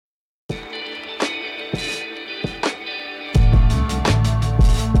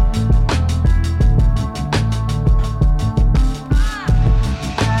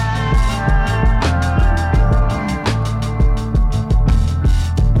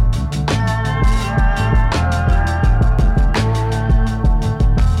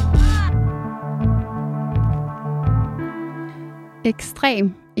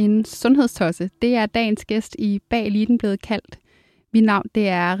ekstrem, en sundhedstosse. Det er dagens gæst i Bag Eliten blevet kaldt. Mit navn det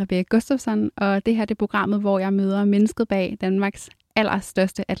er Rikke Hørlykke, og det her det er programmet, hvor jeg møder mennesket bag Danmarks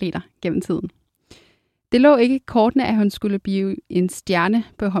allerstørste atleter gennem tiden. Det lå ikke i kortene, at hun skulle blive en stjerne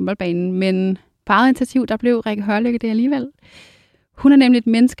på håndboldbanen, men på eget initiativ, der blev Rikke Hørlykke det alligevel. Hun er nemlig et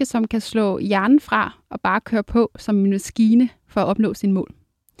menneske, som kan slå hjernen fra og bare køre på som en maskine for at opnå sine mål.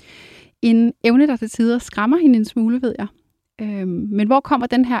 En evne, der til tider skræmmer hende en smule, ved jeg. Men hvor kommer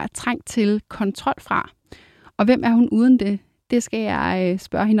den her trang til kontrol fra? Og hvem er hun uden det? Det skal jeg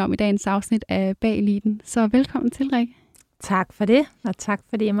spørge hende om i dagens afsnit af Bag Eliten. Så velkommen til, Rikke. Tak for det, og tak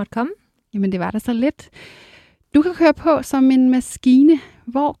fordi jeg måtte komme. Jamen, det var da så lidt. Du kan køre på som en maskine.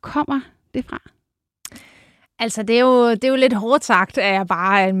 Hvor kommer det fra? Altså, det er jo lidt hårdt sagt, at jeg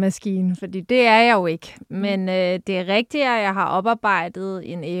bare er en maskine, fordi det er jeg jo ikke. Men det er rigtigt, at jeg har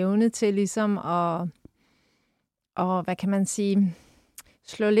oparbejdet en evne til ligesom at hvad kan man sige,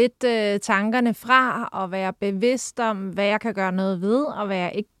 slå lidt tankerne fra og være bevidst om, hvad jeg kan gøre noget ved, og hvad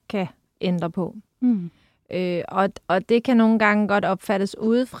jeg ikke kan ændre på. Og det kan nogle gange godt opfattes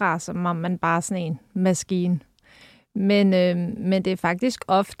udefra, som om man bare er sådan en maskine. Men det er faktisk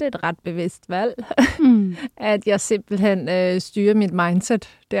ofte et ret bevidst valg, at jeg simpelthen styrer mit mindset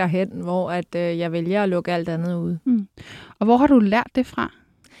derhen, hvor at jeg vælger at lukke alt andet ud. Og hvor har du lært det fra?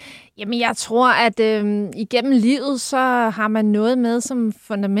 Jamen, jeg tror, at igennem livet, så har man noget med som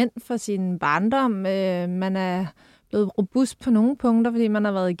fundament for sin barndom. Man er blevet robust på nogle punkter, fordi man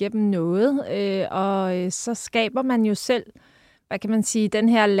har været igennem noget, og så skaber man jo selv, hvad kan man sige, den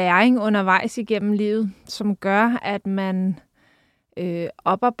her læring undervejs igennem livet, som gør, at man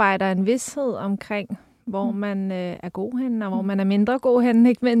oparbejder en vished omkring, hvor man er god henne, og hvor man er mindre god henne,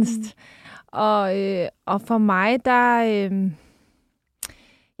 ikke mindst. Og for mig,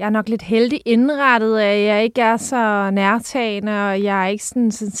 jeg er nok lidt heldig indrettet, at jeg ikke er så nærtagende, og jeg er ikke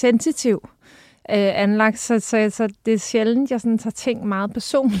sådan sensitiv anlagt, så det er sjældent, jeg sådan tager ting meget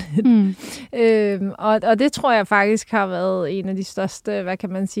personligt. Og det tror jeg faktisk har været en af de største, hvad kan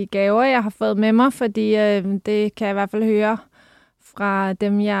man sige, gaver, jeg har fået med mig, fordi det kan jeg i hvert fald høre fra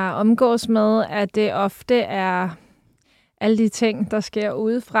dem, jeg omgås med, at det ofte er alle de ting, der sker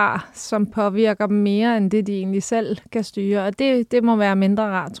udefra, som påvirker dem mere, end det de egentlig selv kan styre. Og det må være mindre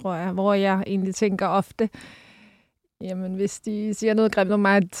rart, tror jeg, hvor jeg egentlig tænker ofte, jamen hvis de siger noget grimt om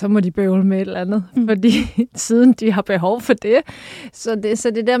mig, så må de bøvle med et eller andet, fordi siden de har behov for det. Så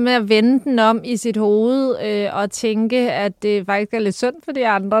det der med at vende den om i sit hoved og tænke, at det faktisk er lidt synd for de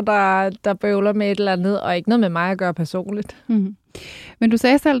andre, der bøvler med et eller andet, og ikke noget med mig at gøre personligt. Men du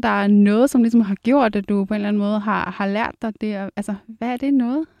sagde selv, at der er noget, som ligesom har gjort, at du på en eller anden måde har lært dig det. Altså, hvad er det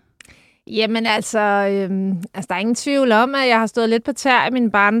noget? Jamen altså, der er ingen tvivl om, at jeg har stået lidt på tær i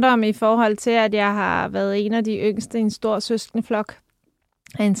min barndom i forhold til, at jeg har været en af de yngste i en stor søskendeflok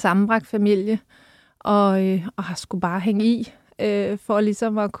af en sammenbragt familie, og har skulle bare hænge i, for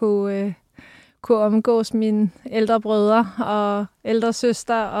ligesom at kunne omgås mine ældre brødre og ældre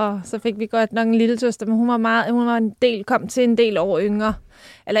søster, og så fik vi godt nok en lille søster, men hun var kom til en del år yngre,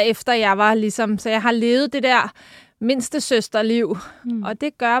 eller efter jeg var ligesom, så jeg har levet det der mindste søsterliv, og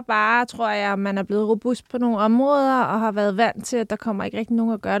det gør bare, tror jeg, at man er blevet robust på nogle områder, og har været vant til, at der kommer ikke rigtig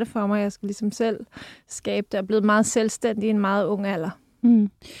nogen at gøre det for mig. Jeg skal ligesom selv skabe det, og er blevet meget selvstændig i en meget ung alder.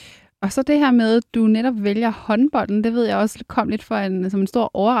 Og så det her med, at du netop vælger håndbolden, det ved jeg også kom lidt som en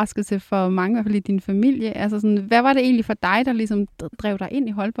stor overraskelse for mange, i hvert fald i din familie. Altså sådan, hvad var det egentlig for dig, der ligesom drev dig ind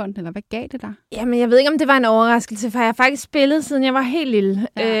i håndbolden, eller hvad gav det dig? Jamen, jeg ved ikke, om det var en overraskelse, for jeg har faktisk spillet, siden jeg var helt lille.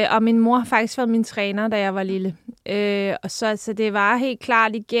 Ja. Og min mor har faktisk været min træner, da jeg var lille. Og så det var helt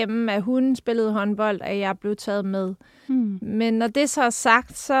klart igennem, at hun spillede håndbold, at jeg blev taget med. Men når det så er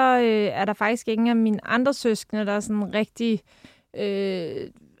sagt, så er der faktisk ingen af mine andre søskende, der er sådan rigtig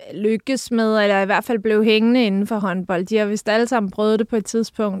lykkes med, eller i hvert fald blev hængende inden for håndbold. De har vist alle sammen prøvet det på et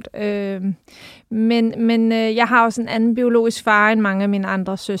tidspunkt. Men jeg har også en anden biologisk far end mange af mine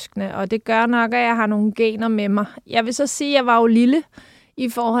andre søskende, og det gør nok, at jeg har nogle gener med mig. Jeg vil så sige, at jeg var jo lille i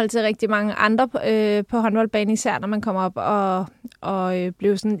forhold til rigtig mange andre på håndboldbanen, især når man kommer op og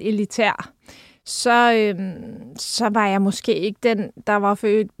blev sådan elitær. Så var jeg måske ikke den, der var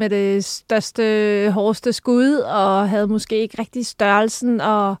født med det største, hårdeste skud, og havde måske ikke rigtig størrelsen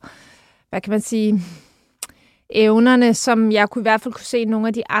og, hvad kan man sige, evnerne, som jeg kunne i hvert fald kunne se, at nogle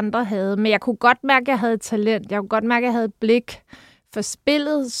af de andre havde. Men jeg kunne godt mærke, at jeg havde et talent. Jeg kunne godt mærke, at jeg havde et blik for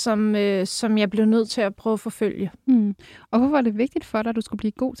spillet, som jeg blev nødt til at prøve at forfølge. Og hvorfor var det vigtigt for dig, at du skulle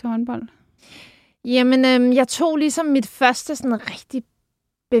blive god til håndbold? Jamen, jeg tog ligesom mit første sådan rigtig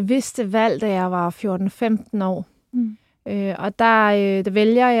bevidste valg, da jeg var 14-15 år. Og der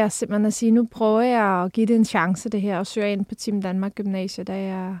vælger jeg simpelthen at sige, nu prøver jeg at give det en chance, det her, og søger ind på Team Danmark Gymnasie, da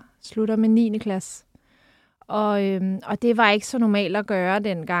jeg slutter med 9. klasse. Og det var ikke så normalt at gøre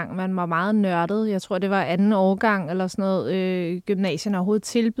dengang. Man var meget nørdet. Jeg tror, det var anden årgang eller sådan noget. Gymnasien overhovedet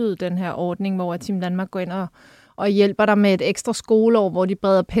tilbyde den her ordning, hvor Team Danmark går ind og hjælper dig med et ekstra skoleår, hvor de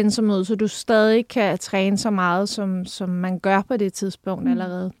breder pensum ud, så du stadig kan træne så meget, som man gør på det tidspunkt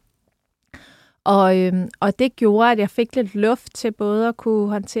allerede. Og det gjorde, at jeg fik lidt luft til både at kunne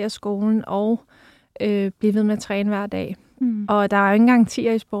håndtere skolen og blive ved med at træne hver dag. Og der er jo ikke engang 10'er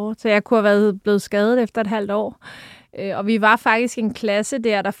i sport, så jeg kunne have været blevet skadet efter et halvt år. Og vi var faktisk en klasse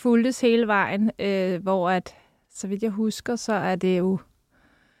der fulgtes hele vejen, hvor at, så vidt jeg husker, så er det jo,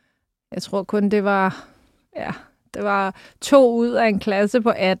 jeg tror kun det var 2 ud af en klasse på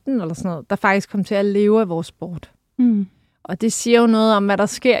 18 eller sådan noget, der faktisk kom til at leve af vores sport. Og det siger jo noget om, hvad der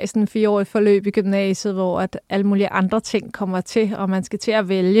sker i sådan en 4-årig forløb i gymnasiet, hvor at alle mulige andre ting kommer til, og man skal til at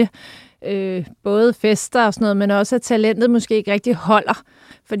vælge både fester og sådan noget, men også at talentet måske ikke rigtig holder,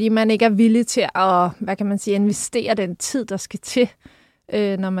 fordi man ikke er villig til at, hvad kan man sige, investere den tid, der skal til,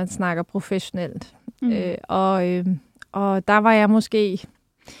 når man snakker professionelt. Og der var jeg måske...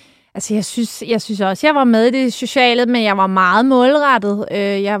 Altså, jeg synes også, jeg var med i det sociale, men jeg var meget målrettet.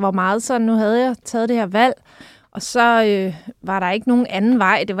 Jeg var meget sådan, nu havde jeg taget det her valg, og så var der ikke nogen anden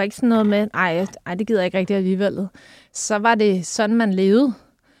vej. Det var ikke sådan noget med, ej, det gider jeg ikke rigtig alligevel. Så var det sådan, man levede.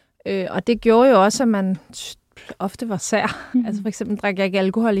 Og det gjorde jo også, at man ofte var sær. Altså for eksempel drak jeg ikke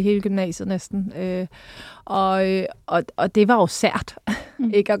alkohol i hele gymnasiet næsten. Og det var jo sært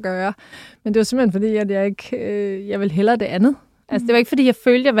ikke at gøre. Men det var simpelthen fordi, at jeg ville hellere det andet. Altså det var ikke fordi, jeg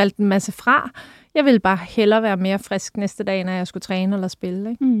følte, at jeg valgte en masse fra. Jeg ville bare hellere være mere frisk næste dag, når jeg skulle træne eller spille.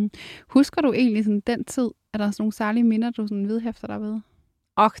 Ikke? Husker du egentlig sådan den tid? Er der sådan nogle særlige minder, du sådan vedhæfter dig ved?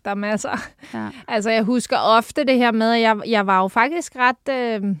 Der er masser. Ja. Altså jeg husker ofte det her med, at jeg var jo faktisk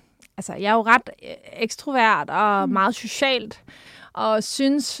ret... jeg er jo ret ekstrovert og meget socialt, og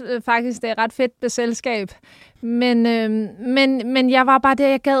synes faktisk, det er ret fedt med selskab. Men jeg var bare der,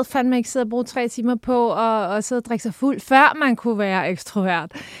 jeg gad fandme ikke sidde og bruge 3 timer på og sidde og drikke sig fuld, før man kunne være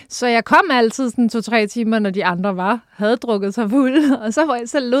ekstrovert. Så jeg kom altid sådan 2-3 timer, når de andre havde drukket sig fuld, og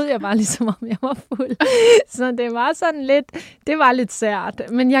så lød jeg bare ligesom, om jeg var fuld. Så det var sådan lidt sært.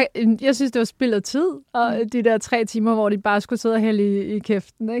 Men jeg synes, det var spild af tid, og de der 3 timer, hvor de bare skulle sidde og hælde i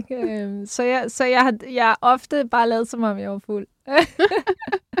kæften. Ikke? Så jeg har ofte bare lavet, som om jeg var fuld.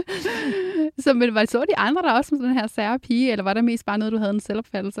 Men var det så de andre, der også som sådan her sære pige, eller var det mest bare noget, du havde en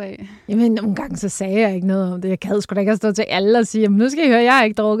selvopfattelse af? Jamen, nogle gange så sagde jeg ikke noget om det. Jeg gad sgu da ikke at stå til alle og sige, nu skal I høre, jeg har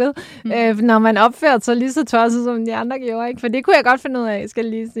ikke drukket. Når man opførte sig lige så tosset, som de andre gjorde. Ikke? For det kunne jeg godt finde ud af, skal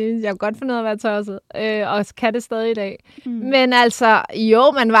jeg lige sige. Jeg kunne godt finde ud af at være tosset, og kan det stadig i dag. Men altså,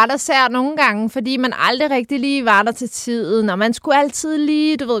 jo, man var der sær nogle gange, fordi man aldrig rigtig lige var der til tiden, og man skulle altid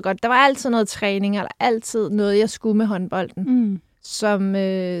lige, du ved godt, der var altid noget træning, eller altid noget, jeg skulle med håndbolden.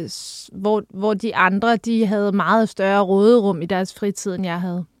 Hvor de andre, de havde meget større råderum i deres fritid, end jeg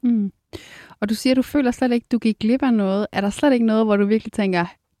havde. Og du siger, du føler slet ikke, du gik glip af noget. Er der slet ikke noget, hvor du virkelig tænker,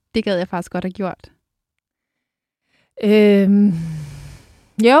 det gad jeg faktisk godt have gjort?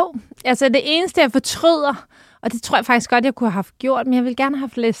 Jo, altså det eneste, jeg fortryder, og det tror jeg faktisk godt, jeg kunne have haft gjort, men jeg vil gerne have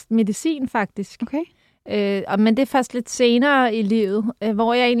læst medicin faktisk. Okay. Men det er først lidt senere i livet,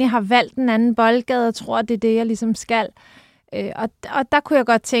 hvor jeg egentlig har valgt en anden boldgade, og tror, det er det, jeg ligesom skal. Og der kunne jeg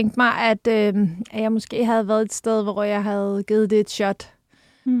godt tænke mig, at jeg måske havde været et sted, hvor jeg havde givet det et shot.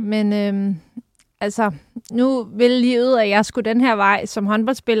 Men nu vil livet, at jeg skulle den her vej som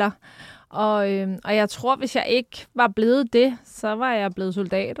håndboldspiller. Og jeg tror, hvis jeg ikke var blevet det, så var jeg blevet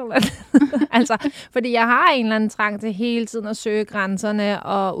soldat. Eller fordi jeg har en eller anden trang til hele tiden at søge grænserne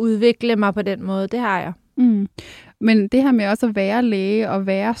og udvikle mig på den måde. Det har jeg. Men det her med også at være læge og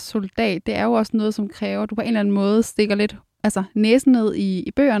være soldat, det er jo også noget, som kræver, at du på en eller anden måde stikker lidt næsen ned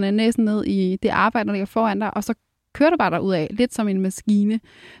i bøgerne, næsen ned i det arbejde, der ligger foran dig, og så kører du bare derudad, lidt som en maskine.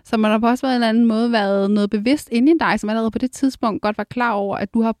 Så man har på også været en eller anden måde været noget bevidst inde i dig, som allerede på det tidspunkt godt var klar over,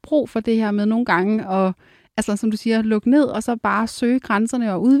 at du har brug for det her med nogle gange, og som du siger, lukke ned, og så bare søge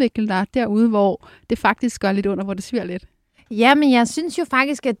grænserne og udvikle dig derude, hvor det faktisk gør lidt under, hvor det sviger lidt. Ja, men jeg synes jo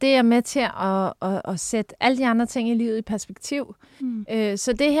faktisk, at det er med til at sætte alle de andre ting i livet i perspektiv.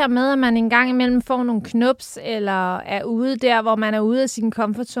 Så det her med, at man en gang imellem får nogle knups, eller er ude der, hvor man er ude af sin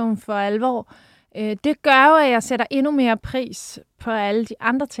comfort zone for alvor, det gør jo, at jeg sætter endnu mere pris på alle de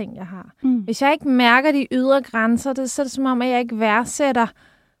andre ting, jeg har. Hvis jeg ikke mærker de ydre grænser, så er det som om, at jeg ikke værdsætter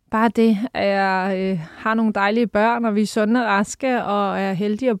bare det, at jeg har nogle dejlige børn, og vi er sunde og raske, og er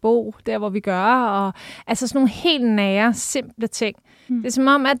heldige at bo der, hvor vi gør. Og, sådan nogle helt nære, simple ting. Det er som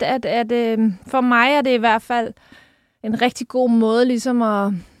om, at for mig er det i hvert fald en rigtig god måde ligesom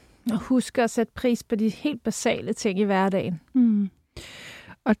at huske at sætte pris på de helt basale ting i hverdagen.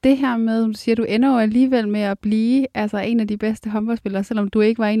 Og det her med, du siger, du ender jo alligevel med at blive altså en af de bedste håndboldspillere, selvom du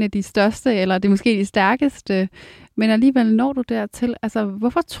ikke var en af de største, eller det måske de stærkeste, men alligevel når du dertil. Altså,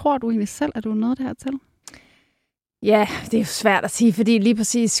 hvorfor tror du egentlig selv, at du er nået dertil? Ja, det er jo svært at sige, fordi lige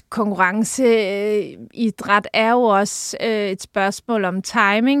præcis konkurrenceidræt er jo også et spørgsmål om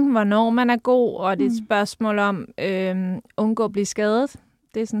timing, hvornår man er god, og det er et spørgsmål om undgå at blive skadet.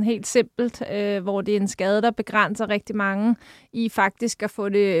 Det er sådan helt simpelt, hvor det er en skade, der begrænser rigtig mange i faktisk at få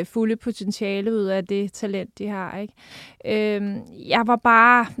det fulde potentiale ud af det talent, de har. Ikke?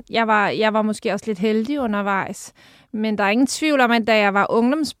 Jeg var måske også lidt heldig undervejs, men der er ingen tvivl om, at da jeg var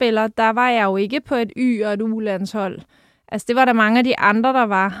ungdomsspiller, der var jeg jo ikke på et Y- og et U-landshold. Altså det var der mange af de andre, der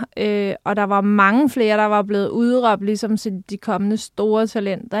var, og der var mange flere, der var blevet udråbt ligesom til de kommende store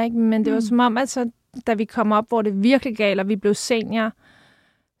talenter. Ikke? Men det var som om, altså, da vi kom op, hvor det virkelig galt, og vi blev senior,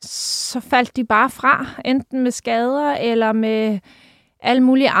 så faldt de bare fra, enten med skader eller med alle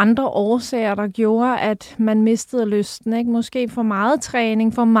mulige andre årsager, der gjorde, at man mistede lysten. Ikke? Måske for meget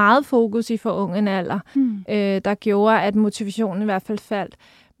træning, for meget fokus i for ung en alder, der gjorde, at motivationen i hvert fald faldt.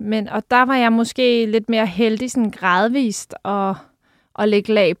 Og der var jeg måske lidt mere heldig sådan gradvist at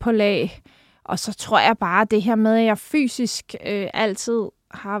lægge lag på lag. Og så tror jeg bare, det her med, at jeg fysisk altid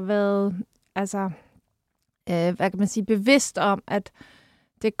har været hvad kan man sige, bevidst om, at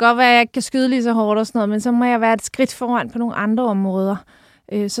det kan godt være, at jeg ikke kan skyde lige så hårdt og sådan noget, men så må jeg være et skridt foran på nogle andre områder.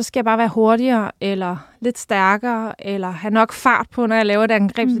 Så skal jeg bare være hurtigere, eller lidt stærkere, eller have nok fart på, når jeg laver et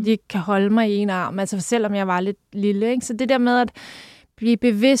angreb, så de ikke kan holde mig i en arm. Altså selvom jeg var lidt lille. Ikke? Så det der med at blive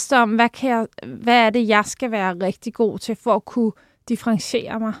bevidst om, hvad er det, jeg skal være rigtig god til, for at kunne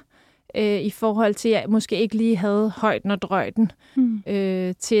differentiere mig, i forhold til, at jeg måske ikke lige havde højden og drøjden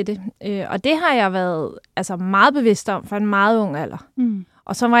til det. Og det har jeg været meget bevidst om for en meget ung alder.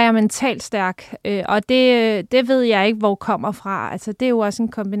 Og så var jeg mentalt stærk, og det ved jeg ikke, hvor kommer fra. Altså, det er jo også en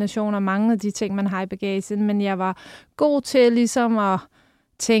kombination af mange af de ting, man har i bagagen, men jeg var god til ligesom at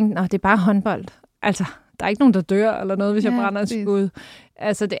tænke, det er bare håndbold. Altså, der er ikke nogen, der dør eller noget, hvis jeg brænder et skud.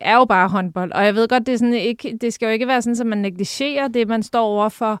 Altså, det er jo bare håndbold. Og jeg ved godt, det skal jo ikke være sådan, at man negligerer det, man står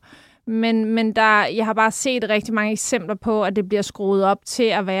overfor. Men jeg har bare set rigtig mange eksempler på, at det bliver skruet op til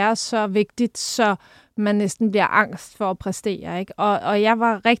at være så vigtigt, så man næsten bliver angst for at præstere. Ikke? Og jeg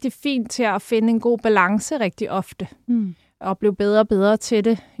var rigtig fin til at finde en god balance rigtig ofte. Og blev bedre og bedre til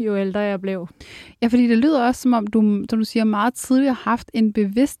det, jo ældre jeg blev. Ja, fordi det lyder også, som om du siger, meget tidligere har haft en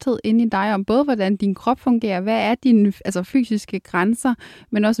bevidsthed inde i dig om både, hvordan din krop fungerer, hvad er dine fysiske grænser,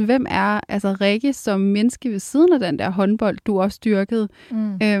 men også, hvem er Rikke som menneske ved siden af den der håndbold, du også dyrkede.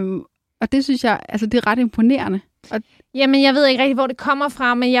 Og det synes jeg, det er ret imponerende. Jamen, jeg ved ikke rigtig, hvor det kommer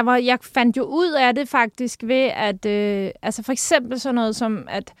fra, men jeg fandt jo ud af det faktisk ved, at for eksempel sådan noget som,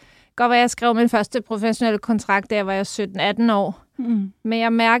 at godt var jeg skrev min første professionelle kontrakt, der var jeg 17-18 år. Men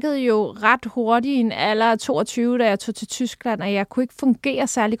jeg mærkede jo ret hurtigt i en alder af 22, da jeg tog til Tyskland, at jeg kunne ikke fungere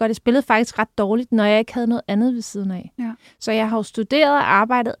særlig godt. Jeg spillede faktisk ret dårligt, når jeg ikke havde noget andet ved siden af. Ja. Så jeg har jo studeret og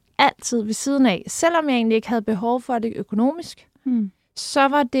arbejdet altid ved siden af, selvom jeg egentlig ikke havde behov for det økonomisk. Så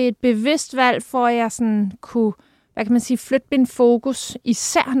var det et bevidst valg, for at jeg sådan kunne, hvad kan man sige, flytte min fokus,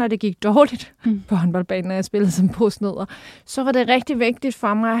 især når det gik dårligt på håndboldbanen, når jeg spillede som postnødder. Så var det rigtig vigtigt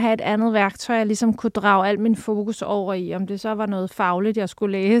for mig at have et andet værktøj, jeg ligesom kunne drage alt min fokus over i, om det så var noget fagligt, jeg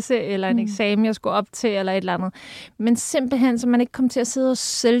skulle læse, eller en eksamen, jeg skulle op til, eller et eller andet. Men simpelthen, så man ikke kom til at sidde og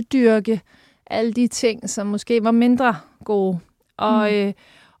selvdyrke alle de ting, som måske var mindre gode.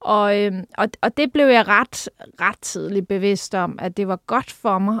 Og det blev jeg ret tidligt bevidst om, at det var godt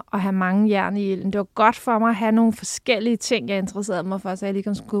for mig at have mange jern i ilden. Det var godt for mig at have nogle forskellige ting, jeg interesserede mig for, så jeg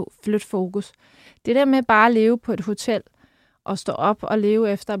lige skulle flytte fokus. Det der med bare at leve på et hotel, og stå op og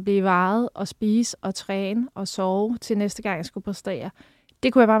leve efter at blive varet, og spise og træne og sove til næste gang, jeg skulle præstere,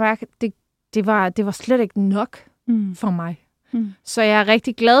 det kunne jeg bare mærke, det var slet ikke nok for mig. Så jeg er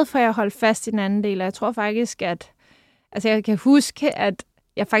rigtig glad for, at jeg holdt fast i den anden del, og jeg tror faktisk, at jeg kan huske, at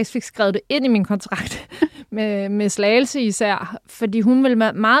jeg faktisk fik skrevet det ind i min kontrakt med Slagelse især, fordi hun ville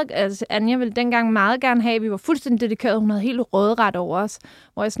Anja ville dengang meget gerne have, at vi var fuldstændig dedikeret, hun havde helt råderet over os,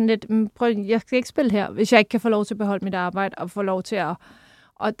 hvor jeg sådan lidt, jeg skal ikke spille her, hvis jeg ikke kan få lov til at beholde mit arbejde, og få lov til at,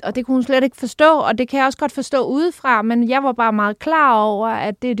 og det kunne hun slet ikke forstå, og det kan jeg også godt forstå udefra, men jeg var bare meget klar over,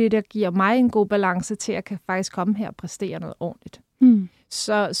 at det er det, der giver mig en god balance til, at jeg kan faktisk komme her og præstere noget ordentligt.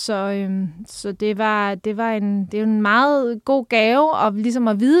 Så det er en meget god gave, og ligesom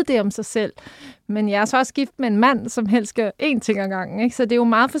at vide det om sig selv. Men jeg er så også gift med en mand, som helst skal én ting ad gangen. Ikke? Så det er jo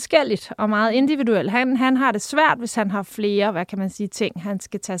meget forskelligt og meget individuelt. Han har det svært, hvis han har flere, hvad kan man sige, ting, han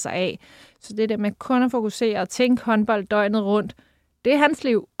skal tage sig af. Så det der med kun at fokusere og tænke håndbold døgnet rundt, det er hans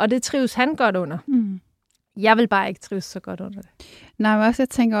liv, og det trives han godt under. Jeg vil bare ikke trives så godt under det. Nej, men også, jeg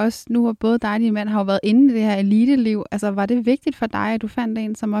tænker også, nu har både dig og din mand har jo været inde i det her eliteliv. Altså, var det vigtigt for dig, at du fandt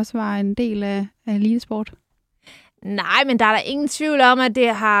en, som også var en del af elitesport? Nej, men der er der ingen tvivl om, at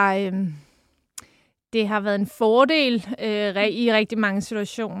det har været en fordel i rigtig mange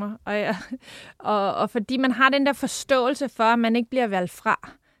situationer. Og fordi man har den der forståelse for, at man ikke bliver valgt fra.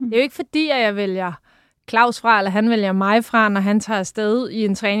 Det er jo ikke fordi, at jeg vælger Claus fra, eller han vælger mig fra, når han tager afsted i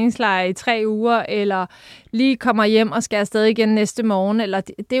en træningslejr i 3 uger, eller lige kommer hjem og skal afsted igen næste morgen. Eller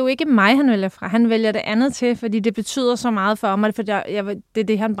det er jo ikke mig, han vælger fra. Han vælger det andet til, fordi det betyder så meget for mig, for det er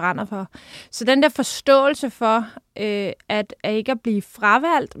det, han brænder for. Så den der forståelse for, at ikke at blive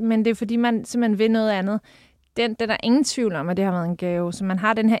fravalgt, men det er fordi, man simpelthen vil noget andet, den er ingen tvivl om, at det har været en gave. Så man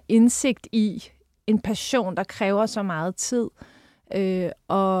har den her indsigt i en passion, der kræver så meget tid.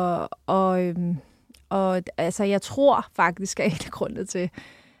 Og altså, jeg tror faktisk, at en af grundene til,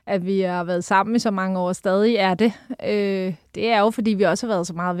 at vi har været sammen i så mange år, stadig er det. Det er jo, fordi vi også har været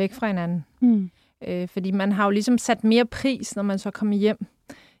så meget væk fra hinanden. Fordi man har jo ligesom sat mere pris, når man så kommer hjem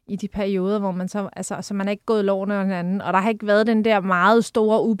i de perioder, hvor man så man er ikke gået loven af hinanden, og der har ikke været den der meget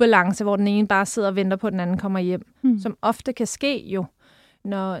store ubalance, hvor den ene bare sidder og venter på, at den anden kommer hjem, som ofte kan ske jo,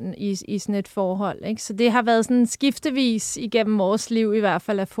 når i sådan et forhold. Ikke? Så det har været sådan skiftevis igennem vores liv i hvert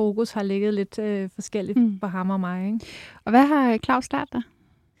fald, at fokus har ligget lidt forskelligt på ham og mig. Ikke? Og hvad har Claus lært dig?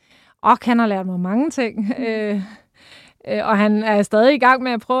 Han har lært mig mange ting. Og han er stadig i gang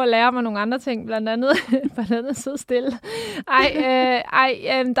med at prøve at lære mig nogle andre ting, blandt andet sidde stille.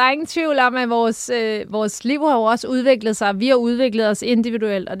 Der er ingen tvivl om, at vores liv har jo også udviklet sig, vi har udviklet os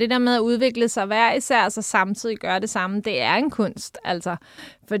individuelt, og det der med at udvikle sig hver især, så samtidig gøre det samme, det er en kunst, altså.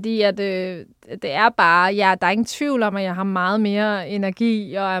 Fordi at, det er bare, der er ingen tvivl om, at jeg har meget mere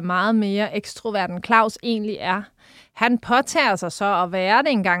energi, og er meget mere ekstrovert, end Claus egentlig er. Han påtager sig så at være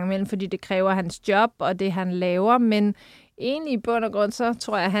det en gang imellem, fordi det kræver hans job og det, han laver. Men egentlig i bund og grund, så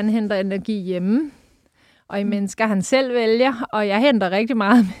tror jeg, at han henter energi hjemme. Og i mennesker, han selv vælger. Og jeg henter rigtig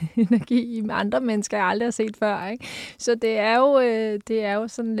meget energi i andre mennesker, jeg aldrig har set før. Ikke? Så det er jo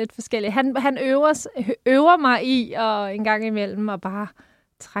sådan lidt forskelligt. Han øver mig i og en gang imellem at bare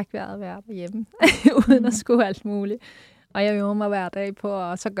trække vejret og være derhjemme, uden at skulle alt muligt. Og jeg øver mig hver dag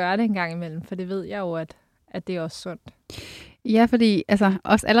på at så gøre det en gang imellem, for det ved jeg jo, at det er også sundt. Ja, fordi altså,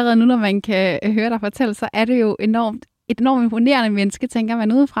 også allerede nu, når man kan høre dig fortælle, så er det jo et enormt imponerende menneske, tænker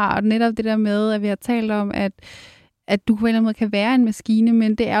man udefra. Og netop det der med, at vi har talt om, at du på en eller anden måde kan være en maskine,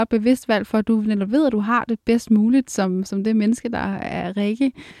 men det er jo et bevidst valg for, at du netop ved, at du har det bedst muligt som det menneske, der er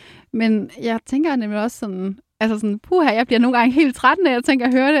Rikke. Men jeg tænker nemlig også sådan, jeg bliver nogle gange helt træt, når jeg tænker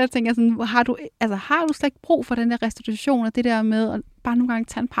at høre det. Jeg tænker sådan, har du slet ikke brug for den der restitution og det der med at bare nogle gange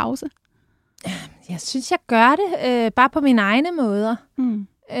tage en pause? Jeg synes, jeg gør det bare på mine egne måder.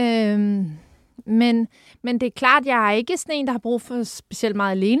 Men det er klart, jeg er ikke sådan en, der har brug for specielt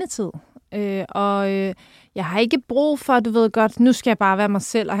meget alenetid. Jeg har ikke brug for, du ved godt, nu skal jeg bare være mig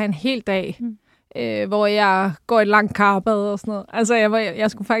selv og have en hel dag, hvor jeg går et langt karbad og sådan noget. Altså,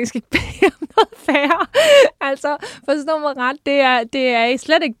 jeg skulle faktisk ikke bede om noget færre. Altså, forstå mig ret, det er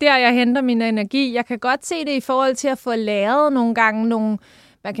slet ikke der, jeg henter min energi. Jeg kan godt se det i forhold til at få læret nogle gange nogle,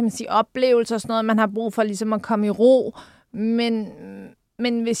 hvad kan man sige, oplevelser og sådan noget, man har brug for ligesom at komme i ro.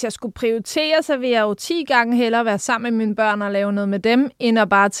 Men hvis jeg skulle prioritere, så vil jeg jo 10 gange hellere være sammen med mine børn og lave noget med dem, end at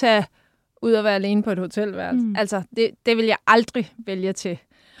bare tage ud og være alene på et hotelværelse. Altså, det vil jeg aldrig vælge til.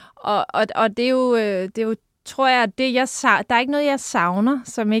 Og det er jo, tror jeg, at der er ikke noget, jeg savner,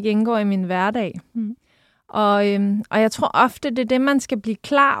 som ikke indgår i min hverdag. Og jeg tror ofte, det er det, man skal blive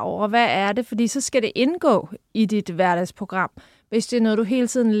klar over. Hvad er det? Fordi så skal det indgå i dit hverdagsprogram, hvis det er noget, du hele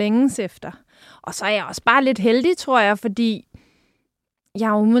tiden længes efter. Og så er jeg også bare lidt heldig, tror jeg, fordi jeg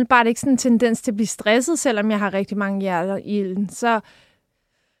har umiddelbart ikke sådan en tendens til at blive stresset, selvom jeg har rigtig mange hjerter i ilden.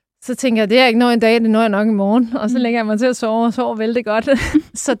 Så tænker jeg, det er ikke noget i dag, det når jeg nok i morgen. Og så lægger jeg mig til at sove, og sover vældig godt.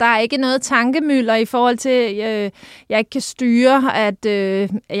 Så der er ikke noget tankemylder i forhold til, at jeg ikke kan styre, at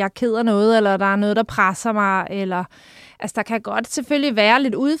jeg keder noget, eller der er noget, der presser mig. Eller, altså, der kan godt selvfølgelig være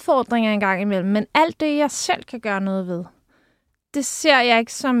lidt udfordringer en gang imellem, men alt det, jeg selv kan gøre noget ved, det ser jeg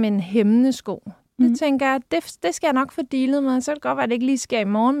ikke som en hæmmende sko. Det tænker jeg, det skal jeg nok få dealet med. Så kan det godt være, at det ikke lige sker i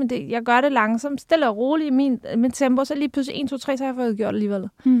morgen, men jeg gør det langsomt, stille og roligt i min tempo, så lige pludselig 1, 2, 3, så har jeg fået gjort det alligevel.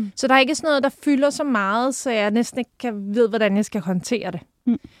 Så der er ikke sådan noget, der fylder så meget, så jeg næsten ikke kan vide, hvordan jeg skal håndtere det.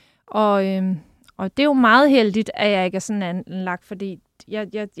 Og det er jo meget heldigt, at jeg ikke er sådan anlagt, fordi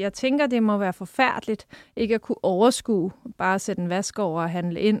jeg tænker, det må være forfærdeligt ikke at kunne overskue, bare at sætte en vask over og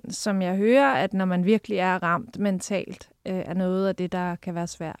handle ind, som jeg hører, at når man virkelig er ramt mentalt, er noget af det, der kan være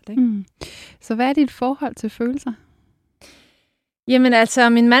svært. Ikke? Så hvad er dit forhold til følelser? Jamen altså,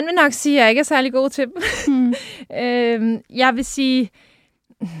 min mand vil nok sige, at jeg ikke er særlig god til dem. Jeg vil sige,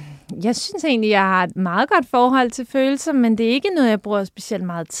 jeg synes egentlig, jeg har et meget godt forhold til følelser, men det er ikke noget, jeg bruger specielt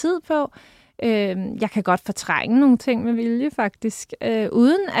meget tid på. Jeg kan godt fortrænge nogle ting med vilje, faktisk.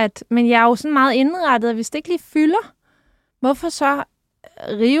 Men jeg er jo sådan meget indrettet, at hvis det ikke lige fylder, hvorfor så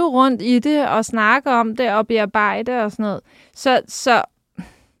rive rundt i det og snakke om det og bearbejde og sådan noget. Så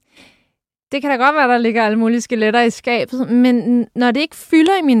det kan da godt være, der ligger alle mulige skeletter i skabet, men når det ikke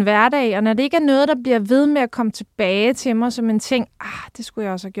fylder i min hverdag, og når det ikke er noget, der bliver ved med at komme tilbage til mig som en ting, det skulle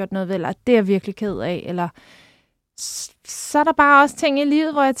jeg også have gjort noget ved, eller det er jeg virkelig ked af, eller så er der bare også ting i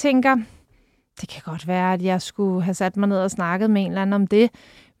livet, hvor jeg tænker, det kan godt være, at jeg skulle have sat mig ned og snakket med en eller anden om det,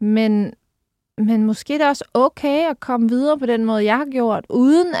 men måske er det også okay at komme videre på den måde, jeg har gjort,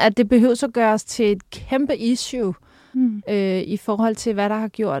 uden at det behøver at gøres til et kæmpe issue i forhold til, hvad der har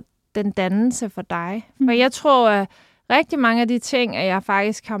gjort den dannelse for dig. For jeg tror, at rigtig mange af de ting, at jeg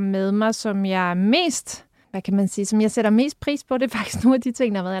faktisk har med mig, som jeg er mest, som jeg sætter mest pris på, det er faktisk nogle af de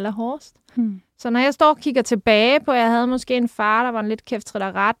ting, der har været allerhårdest. Så når jeg står og kigger tilbage på, jeg havde måske en far, der var en lidt kæftrit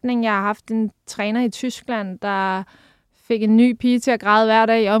retning. Jeg har haft en træner i Tyskland, der fik en ny pige til at græde hver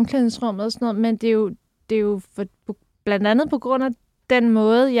dag i omklædningsrummet og sådan noget. Men det er jo blandt andet på grund af den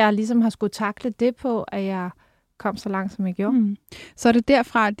måde, jeg ligesom har skulle takle det på, at jeg kom så langt, som jeg gjorde. Så er det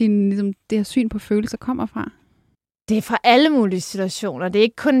derfra, at det her syn på følelser kommer fra? Det er fra alle mulige situationer. Det er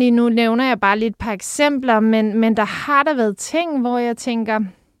ikke kun lige nu, nævner jeg bare lige et par eksempler, men der har der været ting, hvor jeg tænker,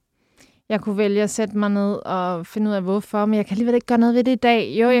 jeg kunne vælge at sætte mig ned og finde ud af, hvorfor, men jeg kan alligevel ikke gøre noget ved det i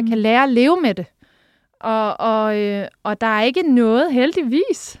dag. Jo, jeg kan lære at leve med det. Og der er ikke noget,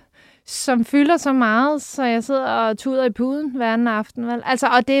 heldigvis, som fylder så meget, så jeg sidder og tuder i puden hver anden aften. Vel? Altså,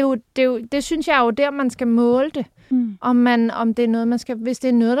 og det synes jeg er jo der, man skal måle det. Om det er noget, man skal, hvis det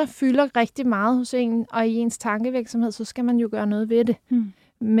er noget, der fylder rigtig meget hos en, og i ens tankevirksomhed, så skal man jo gøre noget ved det.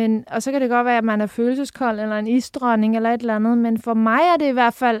 Og så kan det godt være, at man er følelseskold, eller en isdronning, eller et eller andet, men for mig er det i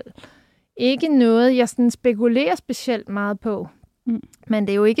hvert fald ikke noget, jeg sådan spekulerer specielt meget på. Men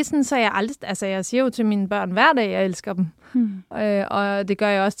det er jo ikke sådan, så jeg aldrig... Altså, jeg siger jo til mine børn hver dag, jeg elsker dem. Og det gør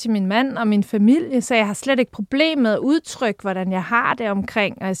jeg også til min mand og min familie, så jeg har slet ikke problem med at udtrykke, hvordan jeg har det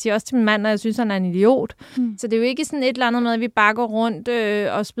omkring. Og jeg siger også til min mand, at jeg synes, han er en idiot. Så det er jo ikke sådan et eller andet med, at vi bare går rundt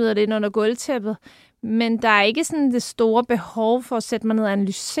og smider det ind under gulvtæppet. Men der er ikke sådan det store behov for at sætte mig ned og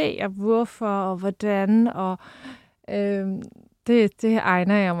analysere, hvorfor og hvordan. Og det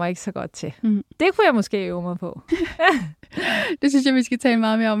egner jeg mig ikke så godt til. Det kunne jeg måske øve mig på. Det synes jeg, vi skal tale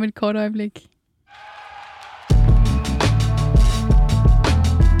meget mere om et kort øjeblik.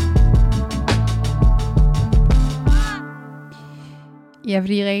 Ja,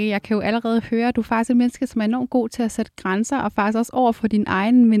 fordi Rikke, jeg kan jo allerede høre, at du er faktisk et menneske, som er enormt god til at sætte grænser, og faktisk også over for din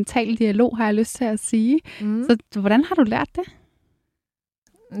egen mentale dialog, har jeg lyst til at sige. Så hvordan har du lært det?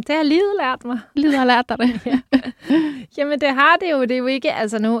 Det har livet lært mig. Livet har lært dig det? Ja. Jamen, det har det jo. Det er jo ikke...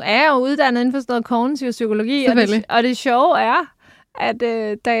 Altså, nu er jeg jo uddannet inden for sådan noget kognitiv psykologi, og det sjove er, at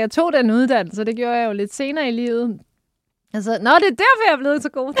da jeg tog den uddannelse, det gjorde jeg jo lidt senere i livet, altså, det er derfor, jeg er blevet så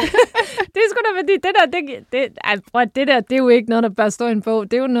god. Det er sgu da, fordi det er jo ikke noget, der bør stå i en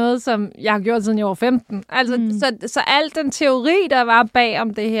bog. Det er jo noget, som jeg har gjort siden jeg var 15. Altså, så al den teori, der var bag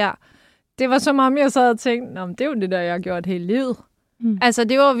om det her, det var som om, jeg sad og tænkte, det er jo det der, jeg har gjort hele livet. Altså,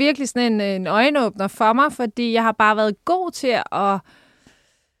 det var virkelig sådan en øjenåbner for mig, fordi jeg har bare været god til at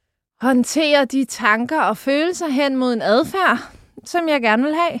håndtere de tanker og følelser hen mod en adfærd, som jeg gerne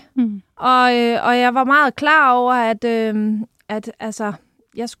vil have. Og jeg var meget klar over, at altså,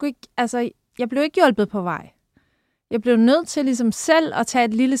 jeg blev ikke hjulpet på vej. Jeg blev nødt til ligesom selv at tage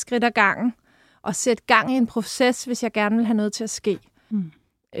et lille skridt ad gangen og sætte gang i en proces, hvis jeg gerne vil have noget til at ske.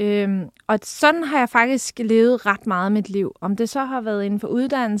 Og sådan har jeg faktisk levet ret meget af mit liv. Om det så har været inden for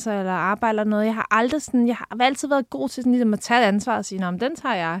uddannelse eller arbejde eller noget. Jeg har altid været god til sådan, ligesom at tage et ansvar og sige, den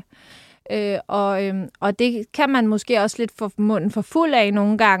tager jeg. Og det kan man måske også lidt få munden for fuld af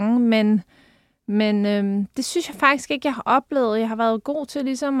nogle gange, men det synes jeg faktisk ikke, jeg har oplevet. Jeg har været god til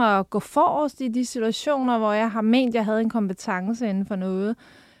ligesom at gå forrest i de situationer, hvor jeg har ment, jeg havde en kompetence inden for noget.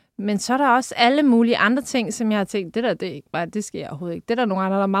 Men så er der også alle mulige andre ting, som jeg har tænkt, det sker overhovedet ikke. Det er der nogle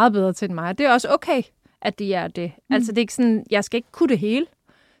andre, der er meget bedre til end mig. Det er også okay, at de er det. Altså det er ikke sådan, jeg skal ikke kunne det hele.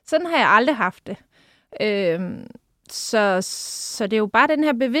 Sådan har jeg aldrig haft det. Så det er jo bare den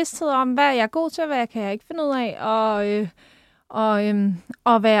her bevidsthed om, hvad jeg er god til, hvad kan jeg ikke finde ud af,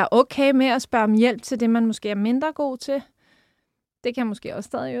 og være okay med at spørge om hjælp til det, man måske er mindre god til. Det kan jeg måske også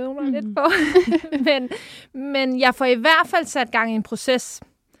stadig øve mig lidt på. men jeg får i hvert fald sat gang i en proces.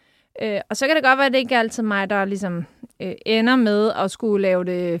 Og så kan det godt være, at det ikke er altid mig, der ligesom ender med at skulle lave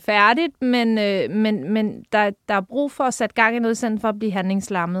det færdigt, men der er brug for at sætte gang i noget, sådan for at blive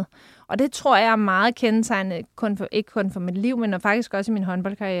handlingslammet. Og det tror jeg er meget kendetegnende, ikke kun for mit liv, men faktisk også i min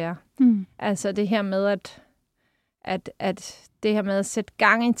håndboldkarriere. Altså det her med, at det her med at sætte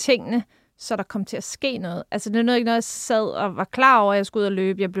gang i tingene, så der kom til at ske noget. Altså det er ikke noget, jeg sad og var klar over, at jeg skulle ud og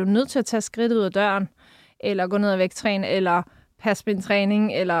løbe. Jeg blev nødt til at tage skridtet ud af døren, eller gå ned og vægttræne, eller passe min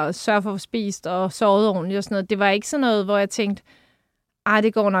træning, eller sørge for at få spist og sovet ordentligt og sådan noget. Det var ikke sådan noget, hvor jeg tænkte,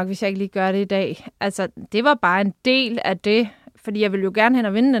 det går nok, hvis jeg ikke lige gør det i dag. Altså, det var bare en del af det, fordi jeg ville jo gerne hen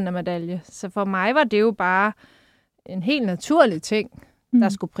og vinde den der medalje. Så for mig var det jo bare en helt naturlig ting, der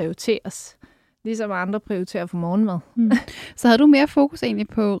skulle prioriteres. Ligesom andre prioriterer for morgenmad. Så havde du mere fokus egentlig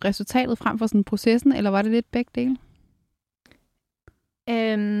på resultatet frem for sådan processen, eller var det lidt begge dele?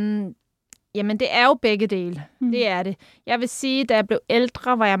 Jamen, det er jo begge dele. Det er det. Jeg vil sige, da jeg blev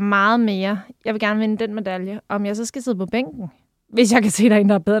ældre, var jeg meget mere. Jeg vil gerne vinde den medalje. Om jeg så skal sidde på bænken, hvis jeg kan se, der er en,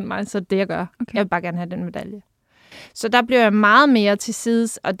 der er bedre end mig, så er det, jeg gør. Okay. Jeg vil bare gerne have den medalje. Så der blev jeg meget mere til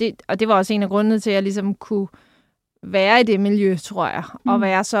sides, og det var også en af grundene til, at jeg ligesom kunne være i det miljø, tror jeg, og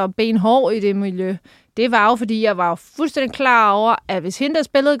være så benhård i det miljø. Det var jo, fordi jeg var fuldstændig klar over, at hvis hende der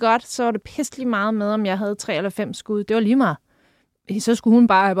spillede godt, så var det pisselig meget med, om jeg havde 3 eller 5 skud. Det var lige meget. Så skulle hun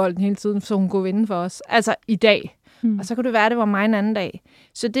bare have bolden hele tiden, så hun kunne vinde for os. Altså i dag. Og så kunne det være, at det var mig en anden dag.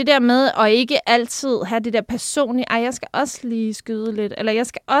 Så det der med at ikke altid have det der personlige, jeg skal også lige skyde lidt, eller jeg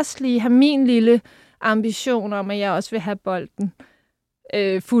skal også lige have min lille ambition om, at jeg også vil have bolden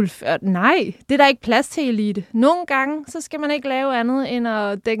fuldført. Nej, det er der ikke plads til elite. Nogle gange, så skal man ikke lave andet, end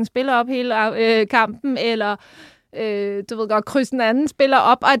at dække en spiller op hele kampen, eller du ved godt, krydse en anden spiller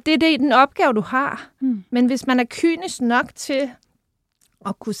op, og det er den opgave, du har. Men hvis man er kynisk nok til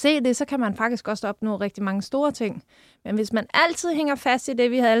at kunne se det, så kan man faktisk også opnå rigtig mange store ting. Men hvis man altid hænger fast i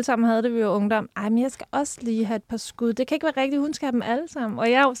det, vi alle sammen havde, det vi var ungdom, men jeg skal også lige have et par skud. Det kan ikke være rigtigt, hun skal have dem alle sammen.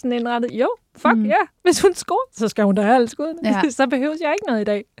 Og jeg er jo sådan indrettet, hvis hun scorer, så skal hun da have alle skuddene. Ja. Så behøver jeg ikke noget i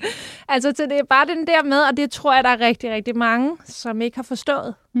dag. Altså, så det er bare den der med, og det tror jeg, der er rigtig, rigtig mange, som ikke har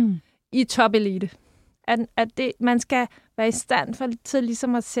forstået i topelite. At det, man skal være i stand til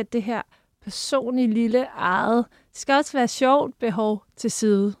ligesom at sætte det her personlige lille eget. Det skal også være sjovt behov til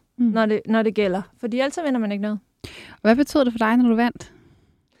side, når det gælder. Fordi ellers vinder man ikke noget. Hvad betød det for dig, når du vandt?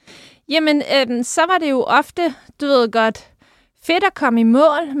 Jamen, så var det jo ofte, du ved godt, fedt at komme i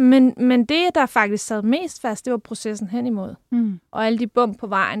mål, men det, der faktisk sad mest fast, det var processen hen imod. Og alle de bump på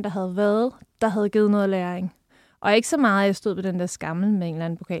vejen, der havde været, der havde givet noget læring. Og ikke så meget, at jeg stod på den der skammel med en eller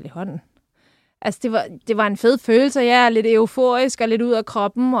anden pokal i hånden. Altså, det var en fed følelse, og jeg er lidt euforisk og lidt ud af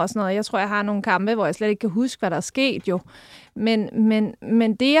kroppen og sådan noget. Jeg tror, jeg har nogle kampe, hvor jeg slet ikke kan huske, hvad der er sket jo.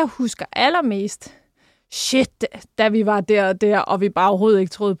 Men det, jeg husker allermest, shit, da vi var der, og vi bare overhovedet ikke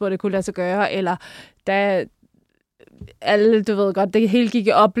troede på, at det kunne lade sig gøre, eller da alle, du ved godt, det hele gik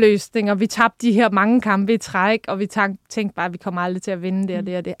i opløsning, og vi tabte de her mange kampe i træk, og vi tænkte bare, at vi kommer aldrig til at vinde det og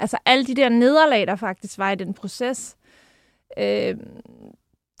det og det. Altså, alle de der nederlag, der faktisk var i den proces,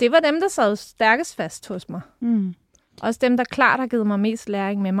 det var dem, der sad stærkest fast hos mig. Også dem, der klart har givet mig mest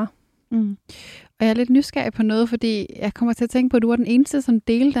læring med mig. Og jeg er lidt nysgerrig på noget, fordi jeg kommer til at tænke på, at du var den eneste, som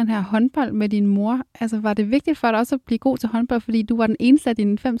delte den her håndbold med din mor. Altså, var det vigtigt for dig også at blive god til håndbold, fordi du var den eneste af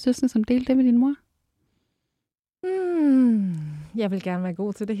dine 5 søskende, som delte det med din mor? Jeg vil gerne være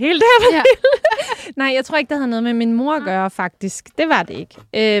god til det hele. Ja. Nej, jeg tror ikke, det havde noget med min mor at gøre, faktisk. Det var det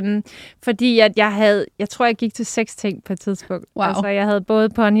ikke. Fordi at jeg tror, jeg gik til 6 ting på et tidspunkt. Wow. Altså, jeg havde både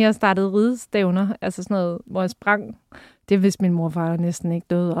pony og startet ridestævner, altså sådan noget, hvor jeg sprang. Det vidste min morfar næsten ikke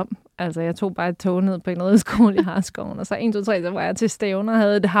døde om. Altså, jeg tog bare et tog ned på en rideskole i Harskoven, og så 1, 2, 3, så var jeg til stævner og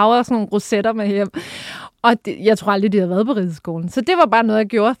havde et hav og sådan nogle rosetter med hjem. Og jeg tror aldrig, de havde været på rideskolen. Så det var bare noget, jeg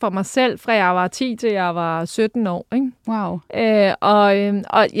gjorde for mig selv, fra jeg var 10 til jeg var 17 år. Ikke? Wow.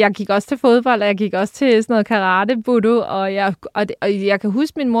 Og jeg gik også til fodbold, og jeg gik også til sådan noget karate, budo, og jeg kan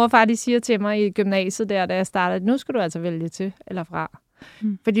huske, min mor og far, de siger til mig i gymnasiet der, da jeg startede, nu skal du altså vælge til eller fra.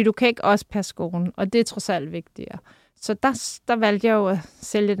 Fordi du kan ikke også passe skolen, og det er trods alt vigtigere. Så der valgte jeg jo at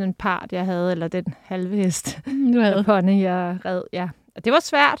sælge den part, jeg havde, eller den halve hest, pony, jeg red. Ja. Og det var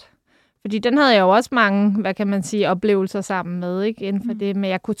svært, fordi den havde jeg jo også mange, hvad kan man sige, oplevelser sammen med, ikke, inden for det. Men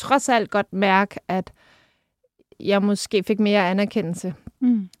jeg kunne trods alt godt mærke, at jeg måske fik mere anerkendelse,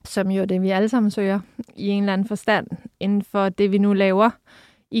 som jo det, vi alle sammen søger i en eller anden forstand, inden for det, vi nu laver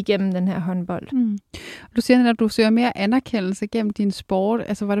igennem den her håndbold. Du siger, at du søger mere anerkendelse gennem din sport.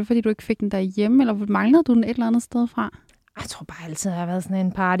 Altså, var det, fordi du ikke fik den derhjemme, eller manglede du den et eller andet sted fra? Jeg tror bare altid, at jeg har været sådan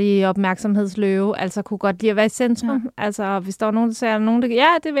en party-opmærksomhedsløve. Altså, kunne godt lide at være i centrum. Ja. Altså, hvis der var nogen, der sagde, ja,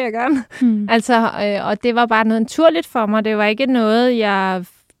 det vil jeg gerne. Altså, og det var bare noget naturligt for mig. Det var ikke noget, jeg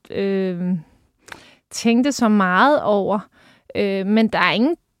tænkte så meget over. Men der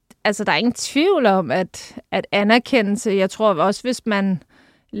er ingen tvivl om, at anerkendelse, jeg tror også, hvis man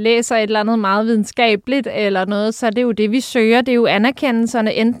læser et eller andet meget videnskabeligt eller noget, så er det jo det, vi søger. Det er jo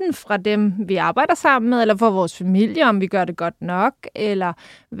anerkendelserne, enten fra dem, vi arbejder sammen med, eller fra vores familie, om vi gør det godt nok, eller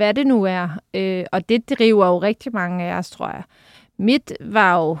hvad det nu er. Og det driver jo rigtig mange af os, tror jeg. Mit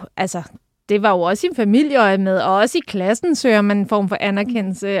var jo, altså, det var jo også i familieøje med, og også i klassen søger man en form for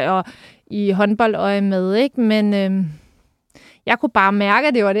anerkendelse, og i håndboldøje med, ikke? Men jeg kunne bare mærke,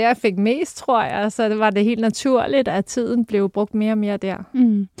 at det var det, jeg fik mest, tror jeg. Så det var det helt naturligt, at tiden blev brugt mere og mere der.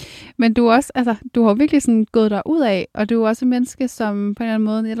 Men du også, altså, du har virkelig sådan gået der ud af, og du er også et menneske, som på en eller anden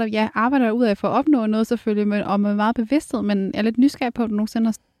måde netop, arbejder ud af for at opnå noget selvfølgelig, og med meget bevidsthed, men jeg er lidt nysgerrig på, at du nogensinde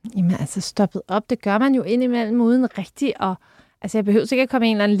har... Jamen altså, stoppet op, det gør man jo indimellem uden rigtigt at... Altså, jeg behøver ikke at komme i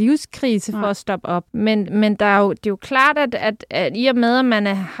en eller anden livskrise for at stoppe op. Men det er jo klart, at i og med, at man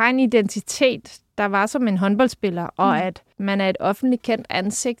har en identitet, der var som en håndboldspiller, og at man er et offentligt kendt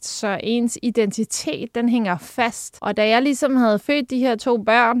ansigt, så ens identitet, den hænger fast. Og da jeg ligesom havde født de her 2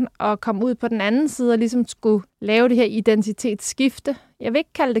 børn, og kom ud på den anden side, og ligesom skulle lave det her identitetsskifte. Jeg vil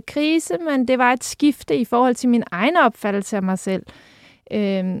ikke kalde det krise, men det var et skifte i forhold til min egen opfattelse af mig selv.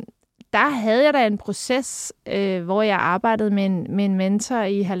 Der havde jeg da en proces, hvor jeg arbejdede med en mentor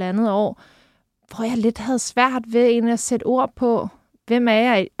i 1,5 år, hvor jeg lidt havde svært ved egentlig at sætte ord på, hvem er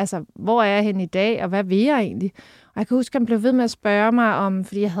jeg, altså hvor er jeg hen i dag, og hvad vil jeg egentlig? Og jeg kan huske, at han blev ved med at spørge mig om,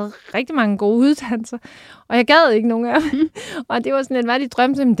 fordi jeg havde rigtig mange gode uddannelser, og jeg gad ikke nogen af dem. Og det var sådan lidt, hvad de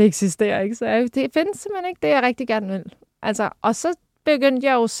drømte, men det eksisterer ikke. Så det findes simpelthen ikke, det jeg rigtig gerne vil. Altså, og så begyndte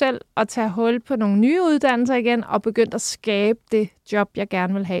jeg jo selv at tage hul på nogle nye uddannelser igen, og begyndte at skabe det job, jeg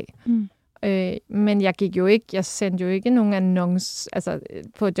gerne vil have. Men jeg sendte jo ikke nogen annonce, altså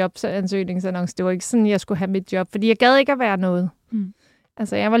på jobansøgningsannonce. Det var ikke sådan, jeg skulle have mit job, fordi jeg gad ikke at være noget.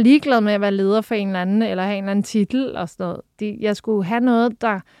 Altså, jeg var ligeglad med at være leder for en eller anden, eller have en eller anden titel og sådan noget. Jeg skulle have noget,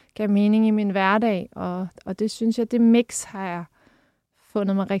 der gav mening i min hverdag, og det synes jeg, det mix har jeg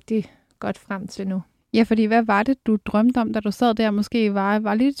fundet mig rigtig godt frem til nu. Ja, fordi hvad var det, du drømte om, da du sad der, måske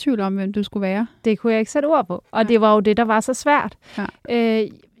var lidt i tvivl om, hvem du skulle være? Det kunne jeg ikke sætte ord på, og det var jo det, der var så svært. Ja.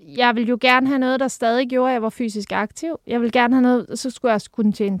 Jeg ville jo gerne have noget, der stadig gjorde, at jeg var fysisk aktiv. Jeg ville gerne have noget, så skulle jeg også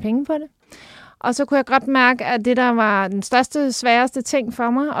kunne tjene penge på det. Og så kunne jeg godt mærke, at det der var den sværeste ting for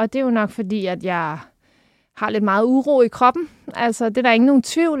mig, og det er jo nok fordi, at jeg har lidt meget uro i kroppen. Altså, det er der ingen nogen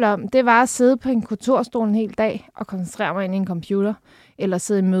tvivl om. Det var at sidde på en kontorstol en hel dag og koncentrere mig ind i en computer, eller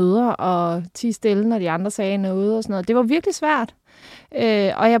sidde i møder og tie stille, når de andre sagde noget og sådan noget. Det var virkelig svært.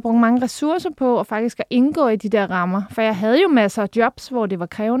 Og jeg brugte mange ressourcer på at faktisk at indgå i de der rammer, for jeg havde jo masser af jobs, hvor det var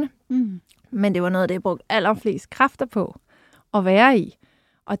krævende. Men det var noget, det jeg brugte allerflest kræfter på at være i.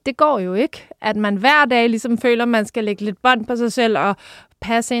 Og det går jo ikke, at man hver dag ligesom føler, at man skal lægge lidt bånd på sig selv og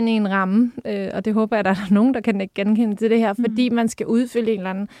passe ind i en ramme. Og det håber jeg, at der er nogen, der kan genkende til det her, fordi man skal udfylde en eller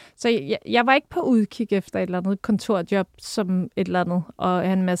anden. Så jeg var ikke på udkig efter et eller andet kontorjob som et eller andet, og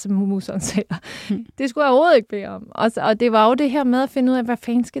have en masse mumusonsager. Det skulle jeg overhovedet ikke bede om. Og det var jo det her med at finde ud af, hvad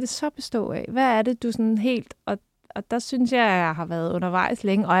fanden skal det så bestå af? Hvad er det, du sådan helt... Og der synes jeg, at jeg har været undervejs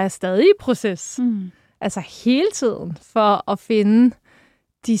længe, og jeg er stadig i proces. Altså hele tiden, for at finde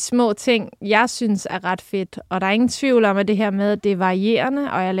de små ting, jeg synes er ret fedt. Og der er ingen tvivl om, at det her med, at det er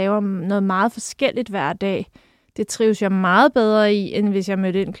varierende, og jeg laver noget meget forskelligt hver dag. Det trives jeg meget bedre i, end hvis jeg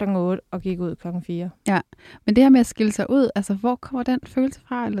mødte ind 8 og gik ud 4. Ja, men det her med at skille sig ud, altså hvor kommer den følelse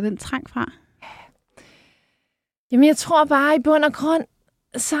fra, eller den trang fra? Jamen jeg tror bare, i bund og grund,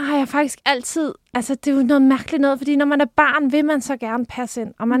 så har jeg faktisk altid, altså det er jo noget mærkeligt noget, fordi når man er barn, vil man så gerne passe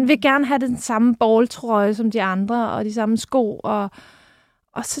ind, og man vil gerne have den samme balltrøje som de andre, og de samme sko,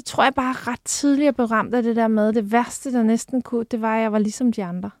 og så tror jeg bare ret tidligt, jeg blev ramt af det der med, det værste, der næsten kunne, det var, at jeg var ligesom de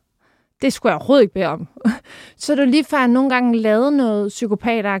andre. Det skulle jeg overhovedet ikke bede om. Så det var lige før, jeg nogle gange lavede noget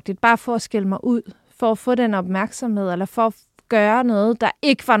psykopatagtigt, bare for at skælde mig ud, for at få den opmærksomhed, eller for at gøre noget, der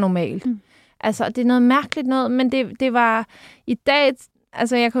ikke var normalt. Altså, det er noget mærkeligt noget, men det var i dag,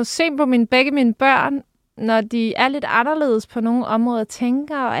 altså jeg kan jo se på begge mine børn, når de er lidt anderledes på nogle områder,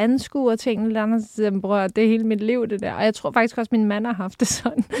 tænker og anskuer ting lidt andet, så bror, det er hele mit liv, det der. Og jeg tror faktisk også, at min mand har haft det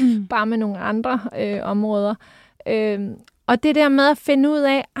sådan, bare med nogle andre områder. Og det der med at finde ud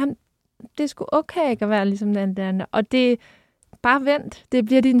af, at det er sgu okay ikke at være ligesom den der. Og det bare vent, det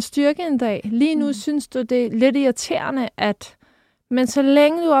bliver din styrke en dag. Lige nu synes du, det er lidt irriterende, men så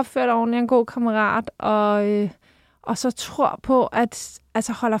længe du opfører dig ordentligt en god kammerat, og så tror på, at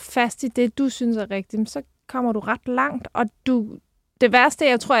altså holder fast i det, du synes er rigtigt, så kommer du ret langt. Og det værste,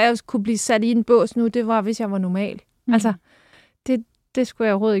 jeg tror, jeg kunne blive sat i en bås nu, det var, hvis jeg var normal. Altså, det skulle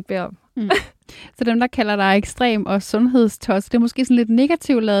jeg overhovedet ikke bede om. Så dem, der kalder dig ekstrem og sundhedstosse, det er måske sådan lidt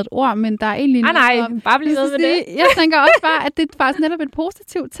negativt ladet ord, men der er egentlig... Nej, bare bliv ved med det. Jeg tænker også bare, at det er faktisk netop et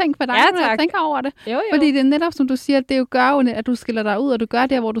positivt ting for dig, når jeg tænker over det. Jo. Fordi det er netop, som du siger, det gør jo, at du skiller dig ud, og du gør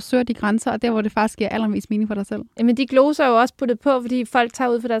der, hvor du søger de grænser, og der, hvor det faktisk giver allermest mening for dig selv. Jamen, de gloser jo også på det på, fordi folk tager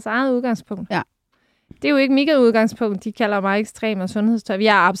ud for deres eget udgangspunkt. Ja. Det er jo ikke mit udgangspunkt. De kalder mig ekstrem og sundhedstosse.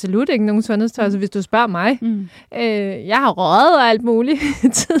 Jeg er absolut ikke nogen sundhedstosse, hvis du spørger mig. Jeg har røget og alt muligt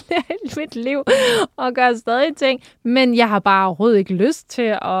tidligere i mit liv, og gør stadig ting. Men jeg har bare overhovedet ikke lyst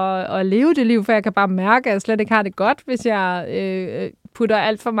til at leve det liv, for jeg kan bare mærke, at jeg slet ikke har det godt, hvis jeg putter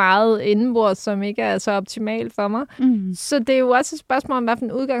alt for meget indenbords, som ikke er så optimalt for mig. Så det er jo også et spørgsmål om,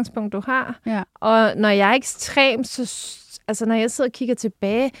 hvilken udgangspunkt du har. Ja. Og når jeg er ekstrem, så... Altså, når jeg sidder og kigger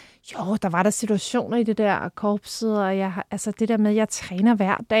tilbage, der var der situationer i det der korpset, og det der med, at jeg træner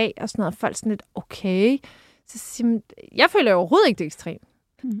hver dag, og sådan noget, og folk sådan lidt, okay. Så siger jeg føler jo overhovedet ikke det ekstremt.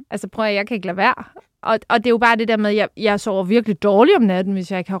 Altså, prøv at jeg kan ikke lade være. Og det er jo bare det der med, at jeg sover virkelig dårligt om natten,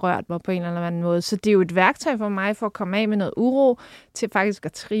 hvis jeg ikke har rørt mig på en eller anden måde. Så det er jo et værktøj for mig for at komme af med noget uro, til faktisk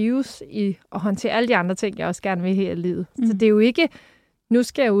at trives i at håndtere alle de andre ting, jeg også gerne vil her i livet. Så det er jo ikke, nu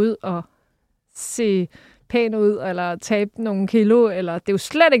skal jeg ud og se pæn ud, eller tabe nogle kilo, eller det er jo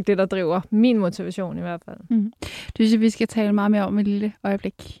slet ikke det, der driver min motivation i hvert fald. Det synes jeg, vi skal tale meget mere om et lille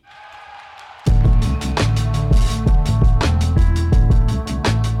øjeblik.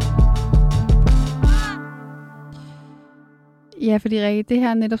 Ja, fordi Rikke, det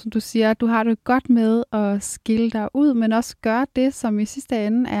her netop, som du siger, du har det godt med at skille dig ud, men også gøre det, som i sidste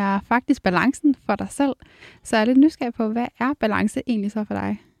ende er faktisk balancen for dig selv. Så jeg er lidt nysgerrig på, hvad er balance egentlig så for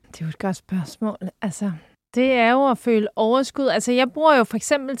dig? Det er jo et godt spørgsmål. Altså, det er jo at føle overskud. Altså, jeg bruger jo for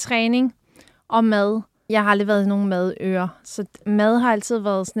eksempel træning og mad. Jeg har aldrig været i nogen madører, så mad har altid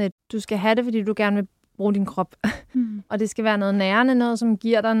været sådan et, du skal have det, fordi du gerne vil bruge din krop. Og det skal være noget nærende, noget, som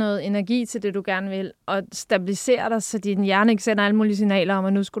giver dig noget energi til det, du gerne vil, og stabilisere dig, så din hjerne ikke sender alle mulige signaler om,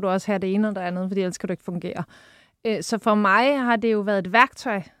 at nu skal du også have det ene og det andet, fordi ellers skal du ikke fungere. Så for mig har det jo været et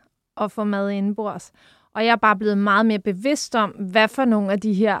værktøj at få mad indenbords. Og jeg er bare blevet meget mere bevidst om, hvad for nogle af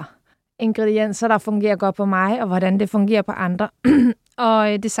de her ingredienser, der fungerer godt på mig, og hvordan det fungerer på andre.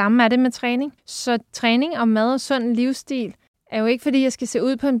 Og det samme er det med træning. Så træning og mad og sund livsstil er jo ikke, fordi jeg skal se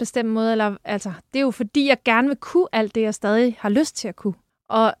ud på en bestemt måde. Det er jo, fordi jeg gerne vil kunne alt det, jeg stadig har lyst til at kunne.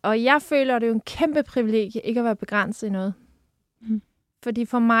 Og jeg føler, at det er jo en kæmpe privilegie ikke at være begrænset i noget. Fordi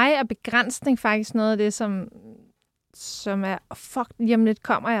for mig er begrænsning faktisk noget af det, som er, lige om lidt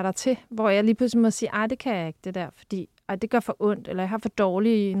kommer jeg der til, hvor jeg lige pludselig må sige, det kan jeg ikke, det der, fordi det gør for ondt, eller jeg har for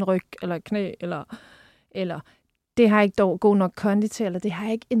dårlig en ryg, eller et knæ, eller det har jeg ikke god nok kondi til, eller det har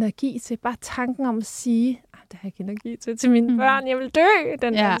jeg ikke energi til. Bare tanken om at sige, det har jeg ikke energi til mine børn, jeg vil dø,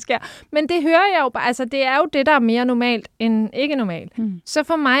 den der sker. Men det hører jeg jo bare, altså det er jo det, der er mere normalt end ikke normalt. Så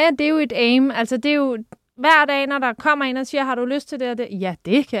for mig er det jo et aim, altså det er jo hver dag, når der kommer en og siger, har du lyst til det og det? Ja,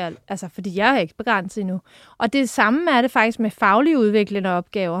 det kan jeg, altså fordi jeg er ikke begrænset endnu. Og det samme er det faktisk med faglige udviklende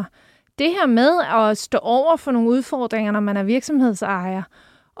opgaver. Det her med at stå over for nogle udfordringer, når man er virksomhedsejer,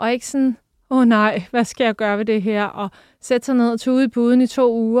 og ikke sådan, nej, hvad skal jeg gøre ved det her? Og sætte sig ned og tage ud i buden i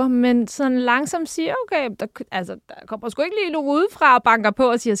 2 uger, men sådan langsomt sige, okay, der kommer sgu ikke lige nogen udefra og banker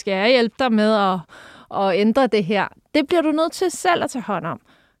på og siger, skal jeg hjælpe dig med at ændre det her? Det bliver du nødt til selv at tage hånd om.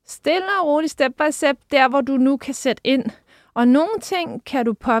 Stille og roligt, step by step, der hvor du nu kan sætte ind. Og nogle ting kan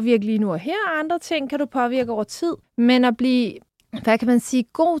du påvirke lige nu og her, og andre ting kan du påvirke over tid. Men at blive, hvad kan man sige,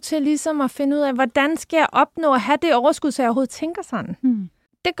 god til ligesom at finde ud af, hvordan skal jeg opnå at have det overskud, så jeg overhovedet tænker sådan.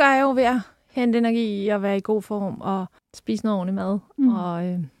 Det gør jeg jo ved at hente energi og være i god form og spise noget ordentligt mad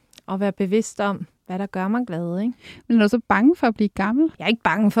og være bevidst om, hvad der gør mig glad, ikke? Men er du så bange for at blive gammel? Jeg er ikke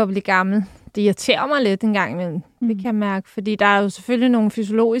bange for at blive gammel. Det irriterer mig lidt en gang imellem. Det kan jeg mærke, fordi der er jo selvfølgelig nogle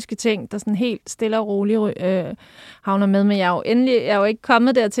fysiologiske ting, der sådan helt stille og roligt havner med. Men jeg er jo ikke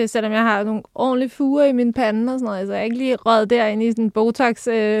kommet dertil, selvom jeg har nogle ordentlige fuger i min pande og sådan noget. Altså, jeg er ikke lige røget derinde i sådan en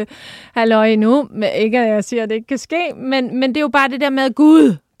Botox-halløj endnu. Men ikke at jeg siger, at det ikke kan ske. Men det er jo bare det der med,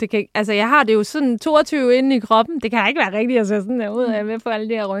 Gud, det kan, altså jeg har det jo sådan 22 inde i kroppen. Det kan ikke være rigtigt at se sådan her ud af med for alle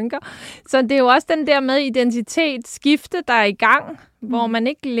de her rynker. Så det er jo også den der med identitetsskifte, der er i gang, hvor man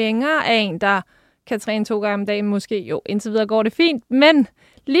ikke længere er en, der kan træne 2 gange om dagen. Måske jo, indtil videre går det fint. Men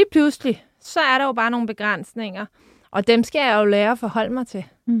lige pludselig, så er der jo bare nogle begrænsninger. Og dem skal jeg jo lære at forholde mig til.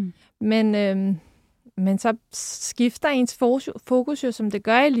 Men så skifter ens fokus jo, som det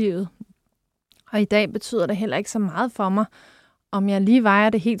gør i livet. Og i dag betyder det heller ikke så meget for mig, om jeg lige vejer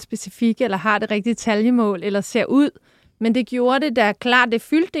det helt specifikke, eller har det rigtige taljemål, eller ser ud. Men det gjorde det da klart, det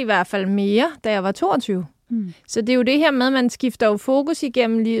fyldte i hvert fald mere, da jeg var 22. Så det er jo det her med, at man skifter jo fokus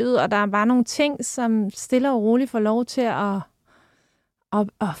igennem livet, og der er bare nogle ting, som stille og roligt får lov til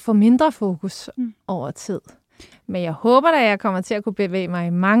at få mindre fokus over tid. Men jeg håber da, at jeg kommer til at kunne bevæge mig i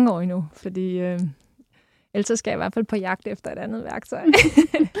mange år endnu, fordi ellers skal jeg i hvert fald på jagt efter et andet værktøj.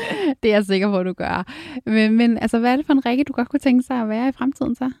 Det er jeg sikker på, at du gør. Men altså, hvad er det for en Rikke, du godt kunne tænke sig at være i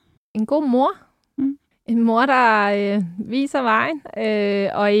fremtiden så? En god mor. En mor, der viser vejen,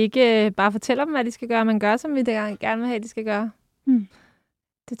 og ikke bare fortæller dem, hvad de skal gøre, men gør, som vi gerne vil have, de skal gøre.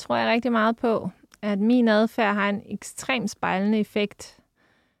 Det tror jeg rigtig meget på, at min adfærd har en ekstremt spejlende effekt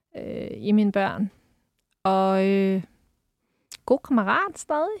i mine børn. Og god kammerat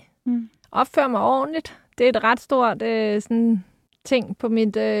stadig. Opfør mig ordentligt. Det er et ret stort sådan ting på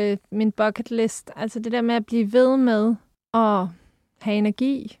min bucket list. Altså det der med at blive ved med at have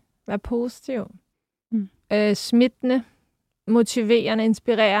energi, være positiv, smittende, motiverende,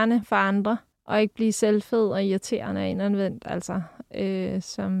 inspirerende for andre, og ikke blive selvfed og irriterende og indadvendt, altså,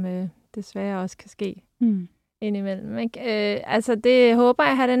 som desværre også kan ske indimellem. Ikke? Altså det håber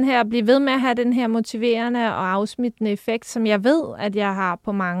jeg at blive ved med at have den her motiverende og afsmittende effekt, som jeg ved, at jeg har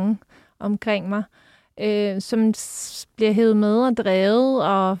på mange omkring mig, som bliver hævet med og drevet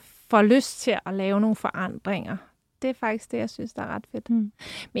og får lyst til at lave nogle forandringer. Det er faktisk det, jeg synes, der er ret fedt.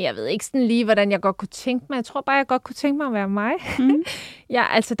 Men jeg ved ikke sådan lige, hvordan jeg godt kunne tænke mig. Jeg tror bare, jeg godt kunne tænke mig at være mig.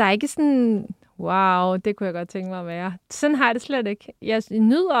 Altså, der er ikke sådan, wow, det kunne jeg godt tænke mig at være. Sådan har jeg det slet ikke. Jeg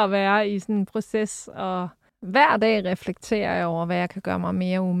nyder at være i sådan en proces, og hver dag reflekterer jeg over, hvad jeg kan gøre mig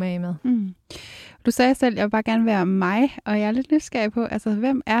mere umage med. Du sagde selv, at jeg vil bare gerne være mig, og jeg er lidt nysgerrig på, altså,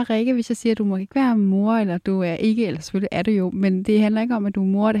 hvem er Rikke, hvis jeg siger, at du må ikke være mor, eller du er ikke, eller selvfølgelig er du jo, men det handler ikke om, at du er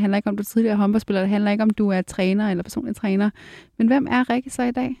mor, det handler ikke om, at du er tidligere håndboldspiller, det handler ikke om, at du er træner eller personlig træner. Men hvem er Rikke så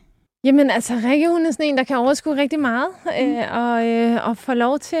i dag? Jamen altså, Rikke, hun er sådan en, der kan overskue rigtig meget, og få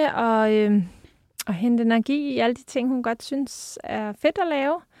lov til at hente energi i alle de ting, hun godt synes er fedt at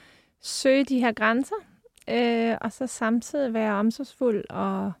lave. Søge de her grænser, og så samtidig være omsorgsfuld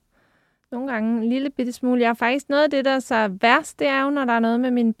og nogle gange en lille bitte smule. Jeg er faktisk noget af det, der er så værst, det er jo, når der er noget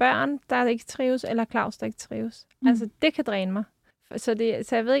med mine børn, der ikke trives, eller Claus, der ikke trives. Altså, det kan dræne mig. Så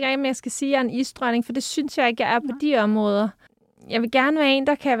jeg ved ikke, om jeg skal sige, at jeg er en isdronning, for det synes jeg ikke, jeg er på de områder. Jeg vil gerne være en,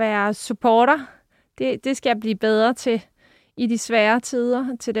 der kan være supporter. Det skal jeg blive bedre til i de svære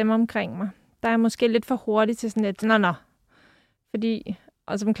tider, til dem omkring mig. Der er måske lidt for hurtigt til sådan lidt, nå. Fordi,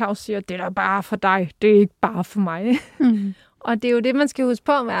 og som Claus siger, det er da bare for dig, det er ikke bare for mig. Og det er jo det, man skal huske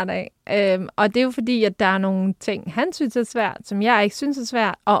på hver dag. Og det er jo fordi, at der er nogle ting, han synes er svært, som jeg ikke synes er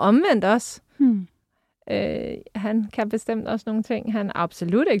svært, og omvendt også. Han kan bestemt også nogle ting, han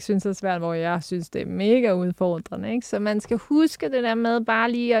absolut ikke synes er svært, hvor jeg synes, det er mega udfordrende. Ikke? Så man skal huske det der med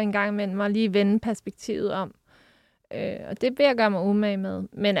bare lige at en gang imellem og lige vende perspektivet om. Og det vil jeg gøre mig umage med.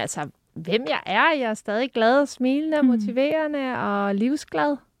 Men altså, hvem jeg er stadig glad og smilende, motiverende og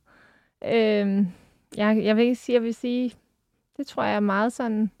livsglad. Jeg vil ikke sige, jeg vil sige, det tror jeg er meget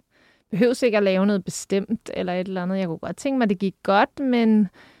sådan, behøver ikke at lave noget bestemt eller et eller andet. Jeg kunne godt tænke mig, at det gik godt,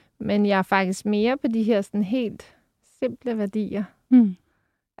 men jeg er faktisk mere på de her sådan helt simple værdier.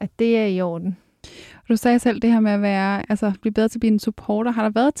 At det er i orden. Du sagde selv det her med at være, altså blive bedre til at blive en supporter. Har der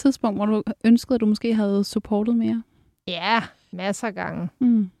været et tidspunkt, hvor du ønskede, at du måske havde supportet mere? Ja, masser af gange.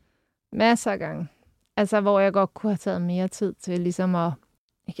 Masser af gange. Altså, hvor jeg godt kunne have taget mere tid til ligesom at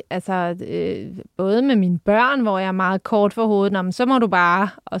både med mine børn, hvor jeg er meget kort for hovedet, men så må du bare,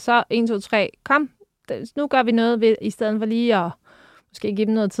 og så 1, 2, 3, kom, nu gør vi noget ved, i stedet for lige at måske give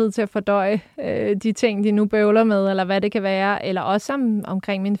dem noget tid til at fordøje de ting, de nu bøvler med, eller hvad det kan være, eller også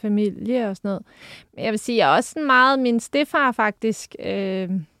omkring min familie og sådan noget. Men jeg vil sige, jeg er også meget, min stedfar faktisk,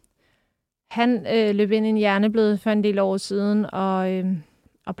 han løb ind i en hjerneblevet for en del år siden,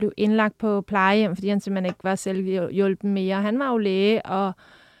 og blev indlagt på plejehjem, fordi han simpelthen ikke var selvhjulpen mere. Han var jo læge,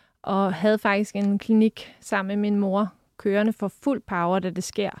 og havde faktisk en klinik sammen med min mor, kørende for fuld power, da det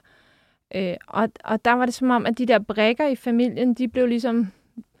sker. Og der var det som om, at de der brikker i familien, de blev ligesom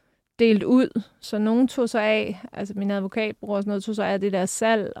delt ud. Så nogen tog sig af, altså min advokatbror og sådan noget, tog sig af det der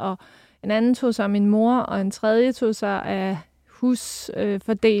salg, og en anden tog sig af min mor, og en tredje tog sig af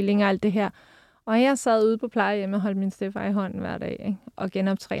husfordeling og alt det her. Og jeg sad ude på plejehjemmet og holdt min stedfar i hånden hver dag, ikke? Og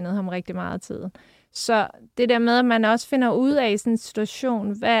genoptrænede ham rigtig meget af tiden. Så det der med, at man også finder ud af i sådan en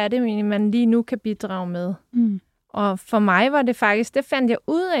situation, hvad er det, man lige nu kan bidrage med? Og for mig var det faktisk, det fandt jeg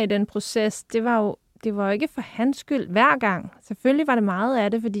ud af i den proces, det var jo ikke for hans skyld hver gang. Selvfølgelig var det meget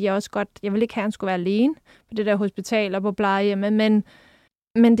af det, fordi jeg ville ikke have, at han skulle være alene på det der hospital og på plejehjemmet,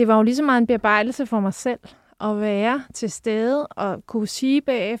 men det var jo lige så meget en bearbejdelse for mig selv, at være til stede og kunne sige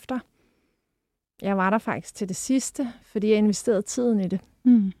bagefter, jeg var der faktisk til det sidste, fordi jeg investerede tiden i det.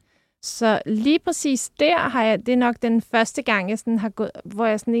 Så lige præcis der har jeg, det er nok den første gang, jeg sådan har gået, hvor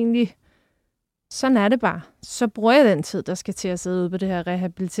jeg sådan egentlig, sådan er det bare. Så bruger jeg den tid, der skal til at sidde ude på det her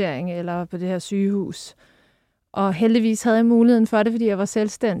rehabilitering eller på det her sygehus. Og heldigvis havde jeg muligheden for det, fordi jeg var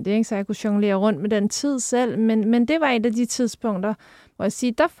selvstændig, ikke? Så jeg kunne jonglere rundt med den tid selv. Men det var et af de tidspunkter, hvor jeg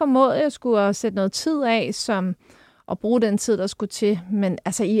siger, der formåede jeg skulle at sætte noget tid af, som at bruge den tid, der skulle til. Men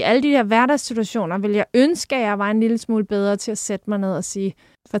altså i alle de her hverdagssituationer, vil jeg ønske, at jeg var en lille smule bedre til at sætte mig ned og sige,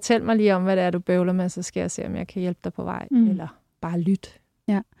 fortæl mig lige om, hvad det er, du bøvler med, så skal jeg se, om jeg kan hjælpe dig på vej. Eller bare lytte.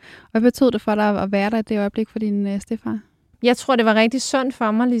 Ja. Og hvad betød det for dig at være der i det øjeblik for din stedfar? Jeg tror, det var rigtig sundt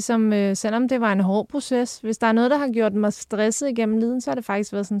for mig, ligesom, selvom det var en hård proces. Hvis der er noget, der har gjort mig stresset igennem livet, så har det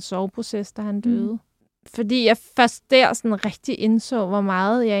faktisk været sådan en soveproces, da han døde. Fordi jeg først der sådan rigtig indså, hvor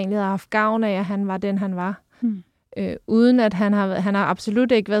meget jeg egentlig havde haft gavn af, at han var den, han var. Uden at han har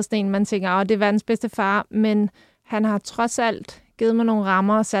absolut ikke været sådan en, man tænker, det er verdens bedste far, men han har trods alt givet mig nogle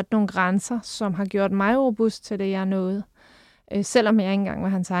rammer og sat nogle grænser, som har gjort mig robust til det, jeg nåede. Selvom jeg ikke engang var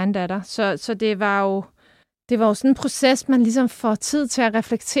hans egen datter. Så det var jo sådan en proces, man ligesom får tid til at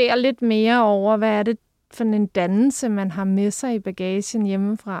reflektere lidt mere over, hvad er det for en dannelse, man har med sig i bagagen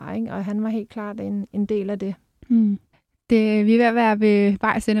hjemmefra. Ikke? Og han var helt klart en del af det. Vi er ved at være ved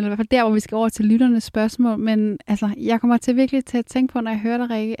vejs ende, eller i hvert fald der, hvor vi skal over til lytternes spørgsmål. Men altså, jeg kommer virkelig til at tænke på, når jeg hører dig,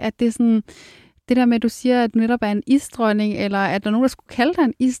 Rikke, at det er sådan, det der med, at du siger, at du netop er en isdronning, eller at der er nogen, der skulle kalde dig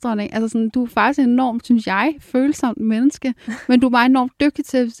en isdronning. Altså sådan, du er faktisk en enormt, synes jeg, følsomt menneske, men du er bare enormt dygtig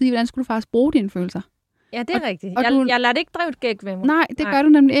til at sige, hvordan skulle du faktisk bruge dine følelser. Ja, det er rigtigt. Jeg lader det ikke drive et gæk ved mig. Nej, det gør du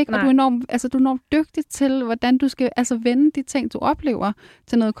nemlig ikke. Og du er enormt dygtig til, hvordan du skal vende de ting, du oplever,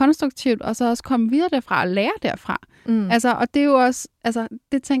 til noget konstruktivt, og så også komme videre derfra og lære derfra. Og det er jo også,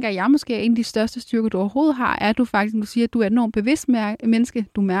 det tænker jeg måske er en af de største styrker, du overhovedet har, er, at du faktisk, du siger, at du er et enormt bevidst menneske,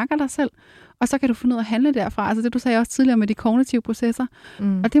 du mærker dig selv, og så kan du finde ud af at handle derfra. Altså det, du sagde også tidligere med de kognitive processer.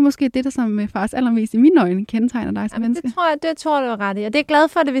 Og det er måske det, der som faktisk allermest i mine øjne kendetegner dig som menneske. Det tror jeg, du er ret i. Og det er glad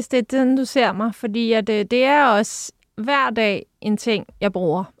for det, hvis det er den, du ser mig. Fordi at, det er også hver dag en ting, jeg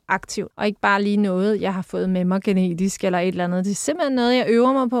bruger aktivt. Og ikke bare lige noget, jeg har fået med mig genetisk eller et eller andet. Det er simpelthen noget, jeg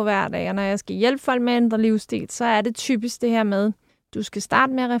øver mig på hver dag. Og når jeg skal hjælpe folk med at ændre livsstil, så er det typisk det her med, du skal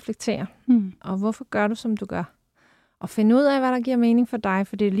starte med at reflektere. Og hvorfor gør du, som du gør? Og finde ud af, hvad der giver mening for dig.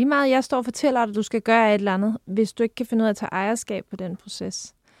 For det er lige meget, jeg står og fortæller dig, at du skal gøre et eller andet, hvis du ikke kan finde ud af at tage ejerskab på den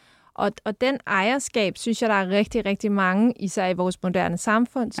proces. Og den ejerskab, synes jeg, der er rigtig, rigtig mange, især i vores moderne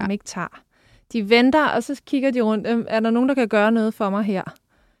samfund, som ikke tager. De venter, og så kigger de rundt, er der nogen, der kan gøre noget for mig her?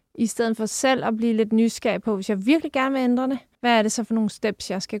 I stedet for selv at blive lidt nysgerrig på, hvis jeg virkelig gerne vil ændre det, hvad er det så for nogle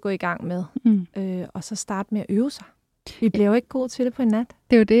steps, jeg skal gå i gang med? Og så starte med at øve sig. Vi bliver jo ikke gode til det på en nat.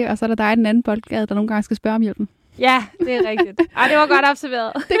 Det er jo det, og så er der dig i den anden boldgade, der nogle gange skal spørge om hjælpen. Ja, det er rigtigt. Det var godt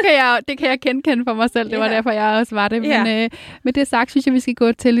observeret. Det kan jeg kende for mig selv. Det var derfor, jeg også var det. Men med det sagt, synes jeg, vi skal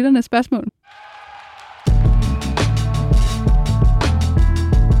gå til lytternes spørgsmål.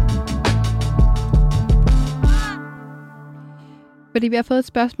 Fordi vi har fået et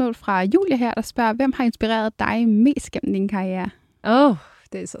spørgsmål fra Julia her, der spørger, hvem har inspireret dig mest gennem din karriere?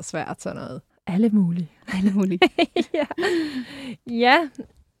 Det er så svært sådan noget. Alle mulige. Ja.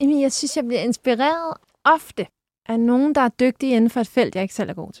 Jamen, jeg synes, jeg bliver inspireret ofte af nogen, der er dygtige inden for et felt, jeg ikke selv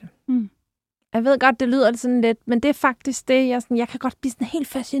er god til. Jeg ved godt, det lyder sådan lidt, men det er faktisk det, jeg kan godt blive sådan helt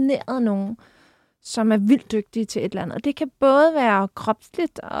fascineret af nogen, som er vildt dygtige til et eller andet. Og det kan både være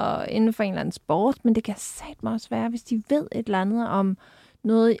kropsligt og inden for en eller anden sport, men det kan satme også være, hvis de ved et eller andet om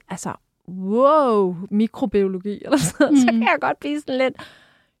noget, mikrobiologi eller sådan noget, så kan jeg godt blive sådan lidt,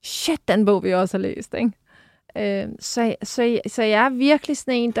 shit, den bog vi også har læst, ikke? Så jeg er virkelig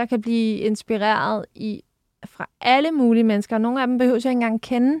sådan en, der kan blive inspireret fra alle mulige mennesker. Nogle af dem behøver jeg ikke engang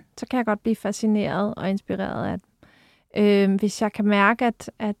kende, så kan jeg godt blive fascineret og inspireret af dem. Hvis jeg kan mærke,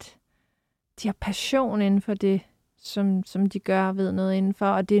 at de har passion inden for det, som de gør, ved noget indenfor,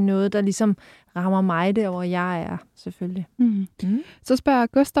 og det er noget, der ligesom rammer mig der, hvor jeg er, selvfølgelig. Så spørger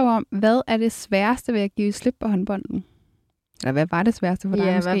Gustav om, hvad er det sværeste ved at give slip på håndbolden? Eller hvad var det sværeste for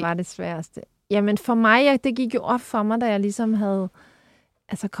dig måske? Hvad var det sværeste? Jamen for mig, det gik jo op for mig, da jeg ligesom havde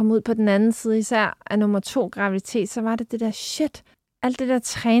kommet ud på den anden side, især af nummer 2 graviditet, så var det der shit. Alt det der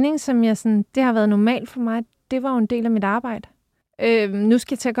træning, som jeg sådan, det har været normalt for mig, det var jo en del af mit arbejde. Nu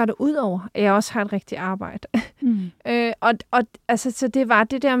skal jeg til at gøre det ud over, at jeg også har et rigtigt arbejde. Så det var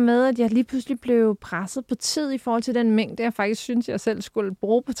det der med, at jeg lige pludselig blev presset på tid i forhold til den mængde, jeg faktisk synes, jeg selv skulle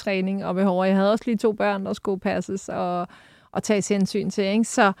bruge på træning og behov. Jeg havde også lige 2 børn, der skulle passes og tages hensyn til, ikke?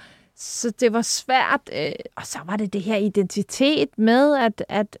 Så det var svært, og så var det her identitet med,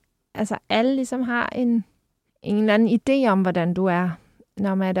 at alle ligesom har en eller anden idé om, hvordan du er,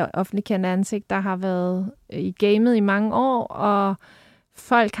 når man er et offentligt kendt ansigt, der har været i gamet i mange år, og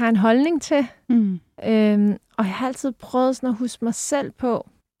folk har en holdning til. Og jeg har altid prøvet sådan at huske mig selv på,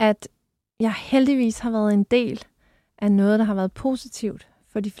 at jeg heldigvis har været en del af noget, der har været positivt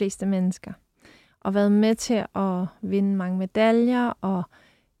for de fleste mennesker. Og været med til at vinde mange medaljer og,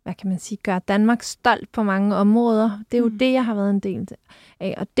 hvad kan man sige, gøre Danmark stolt på mange områder. Det er jo det, jeg har været en del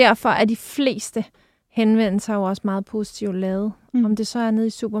af. Og derfor er de fleste henvendelser jo også meget positivt lavet. Om det så er nede i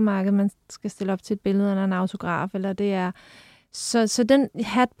supermarkedet, man skal stille op til et billede eller en autograf, eller det er... Så den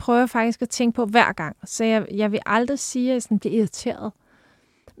hat prøver jeg faktisk at tænke på hver gang. Så jeg vil aldrig sige, at jeg sådan bliver irriteret.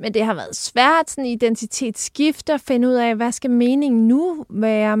 Men det har været svært sådan identitetsskifte at finde ud af, hvad skal meningen nu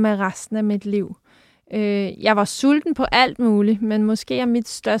være med resten af mit liv. Jeg var sulten på alt muligt, men måske er min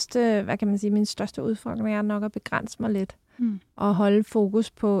største udfordring er nok at begrænse mig lidt. Og holde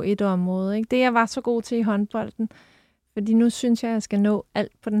fokus på et område. Ikke? Det, jeg var så god til i håndbolden, fordi nu synes jeg, at jeg skal nå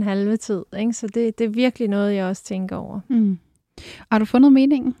alt på den halve tid. Ikke? Så det er virkelig noget, jeg også tænker over. Har du fundet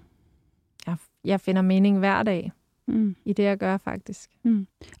meningen? Jeg finder mening hver dag i det, jeg gør faktisk.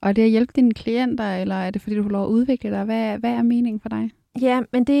 Og er det at hjælpe dine klienter, eller er det fordi, du får lov at udvikle dig? Hvad er meningen for dig? Ja,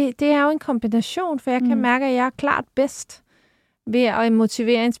 men det er jo en kombination, for jeg kan mærke, at jeg er klart bedst ved at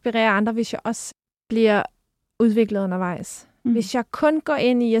motivere og inspirere andre, hvis jeg også bliver udviklet undervejs. Hvis jeg kun går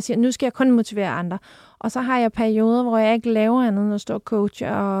ind i og siger, nu skal jeg kun motivere andre, og så har jeg perioder, hvor jeg ikke laver andet end at stå og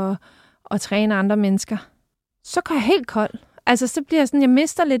coache og træne andre mennesker, så går jeg helt kold. Altså, så bliver jeg sådan, jeg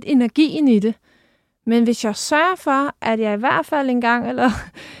mister lidt energien i det. Men hvis jeg sørger for, at jeg i hvert fald en gang, eller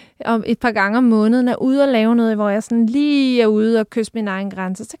om et par gange om måneden, er ude og lave noget, hvor jeg sådan lige er ude og kysse min egen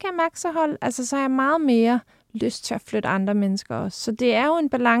grænse, så kan jeg mærke, så har jeg meget mere lyst til at flytte andre mennesker også. Så det er jo en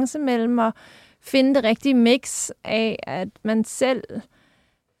balance mellem at finde det rigtige mix af, at man selv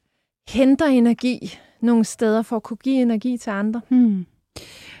henter energi nogle steder for at kunne give energi til andre.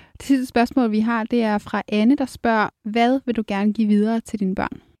 Det sidste spørgsmål, vi har, det er fra Anne, der spørger, hvad vil du gerne give videre til dine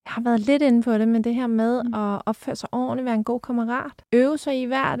børn? Jeg har været lidt inde på det, men det her med at opføre sig ordentligt, være en god kammerat. Øve sig i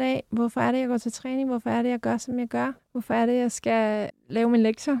hver dag. Hvorfor er det, jeg går til træning? Hvorfor er det, jeg gør, som jeg gør? Hvorfor er det, jeg skal lave min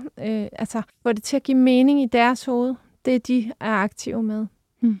lektier? Få det til at give mening i deres hoved. Det, de er aktive med.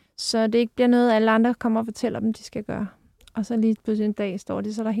 Så det ikke bliver noget, alle andre kommer og fortæller dem, de skal gøre. Og så lige på en dag står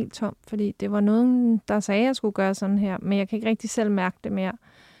det, så der er helt tomt. Fordi det var nogen, der sagde, at jeg skulle gøre sådan her. Men jeg kan ikke rigtig selv mærke det mere.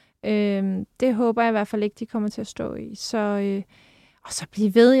 Det håber jeg i hvert fald ikke, de kommer til at stå i. Og så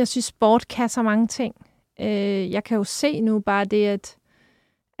blive ved. Jeg synes, sport kan så mange ting. Jeg kan jo se nu bare det,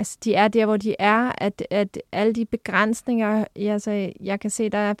 at de er der, hvor de er, at alle de begrænsninger, jeg kan se,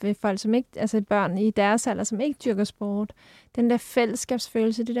 der er ved folk, som ikke, børn i deres alder, som ikke dyrker sport. Den der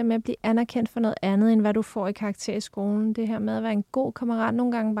fællesskabsfølelse, det der med at blive anerkendt for noget andet, end hvad du får i karakter i skolen. Det her med at være en god kammerat.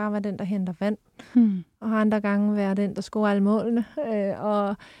 Nogle gange bare være den, der henter vand. Og andre gange være den, der scorer alle målene.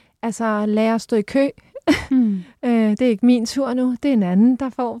 Og lære at stå i kø. Det er ikke min tur nu. Det er en anden, der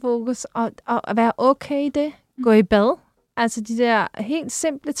får fokus. Og at være okay i det. Gå i bad. Altså de der helt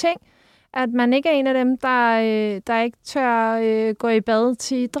simple ting. At man ikke er en af dem, der ikke tør gå i bad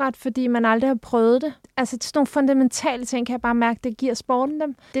til idræt, fordi man aldrig har prøvet det. Altså sådan nogle fundamentale ting, kan jeg bare mærke, det giver sporten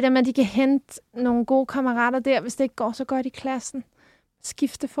dem. Det der med, at de kan hente nogle gode kammerater der. Hvis det ikke går, så går de i klassen.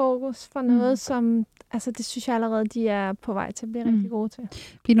 Skifte fokus for noget, som... Altså det synes jeg allerede, de er på vej til at blive rigtig gode til.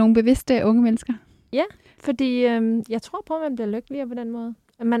 Blive nogle bevidste unge mennesker. Ja, fordi jeg tror på, at man bliver lykkeligere på den måde.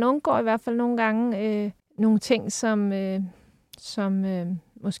 Man undgår i hvert fald nogle gange nogle ting, som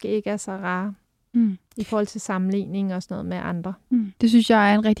måske ikke er så rare i forhold til sammenligning og sådan noget med andre. Det synes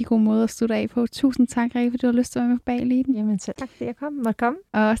jeg er en rigtig god måde at slutte af på. Tusind tak, Rikke, fordi du har lyst til at være med på Bag Eliten. Jamen selv tak, fordi jeg måtte komme.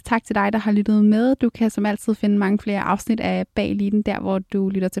 Og også tak til dig, der har lyttet med. Du kan som altid finde mange flere afsnit af Bag Eliten, der hvor du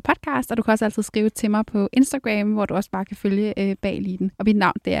lytter til podcast. Og du kan også altid skrive til mig på Instagram, hvor du også bare kan følge Bag Eliten. Og mit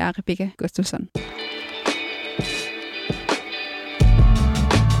navn, det er Rikke Hørlykke.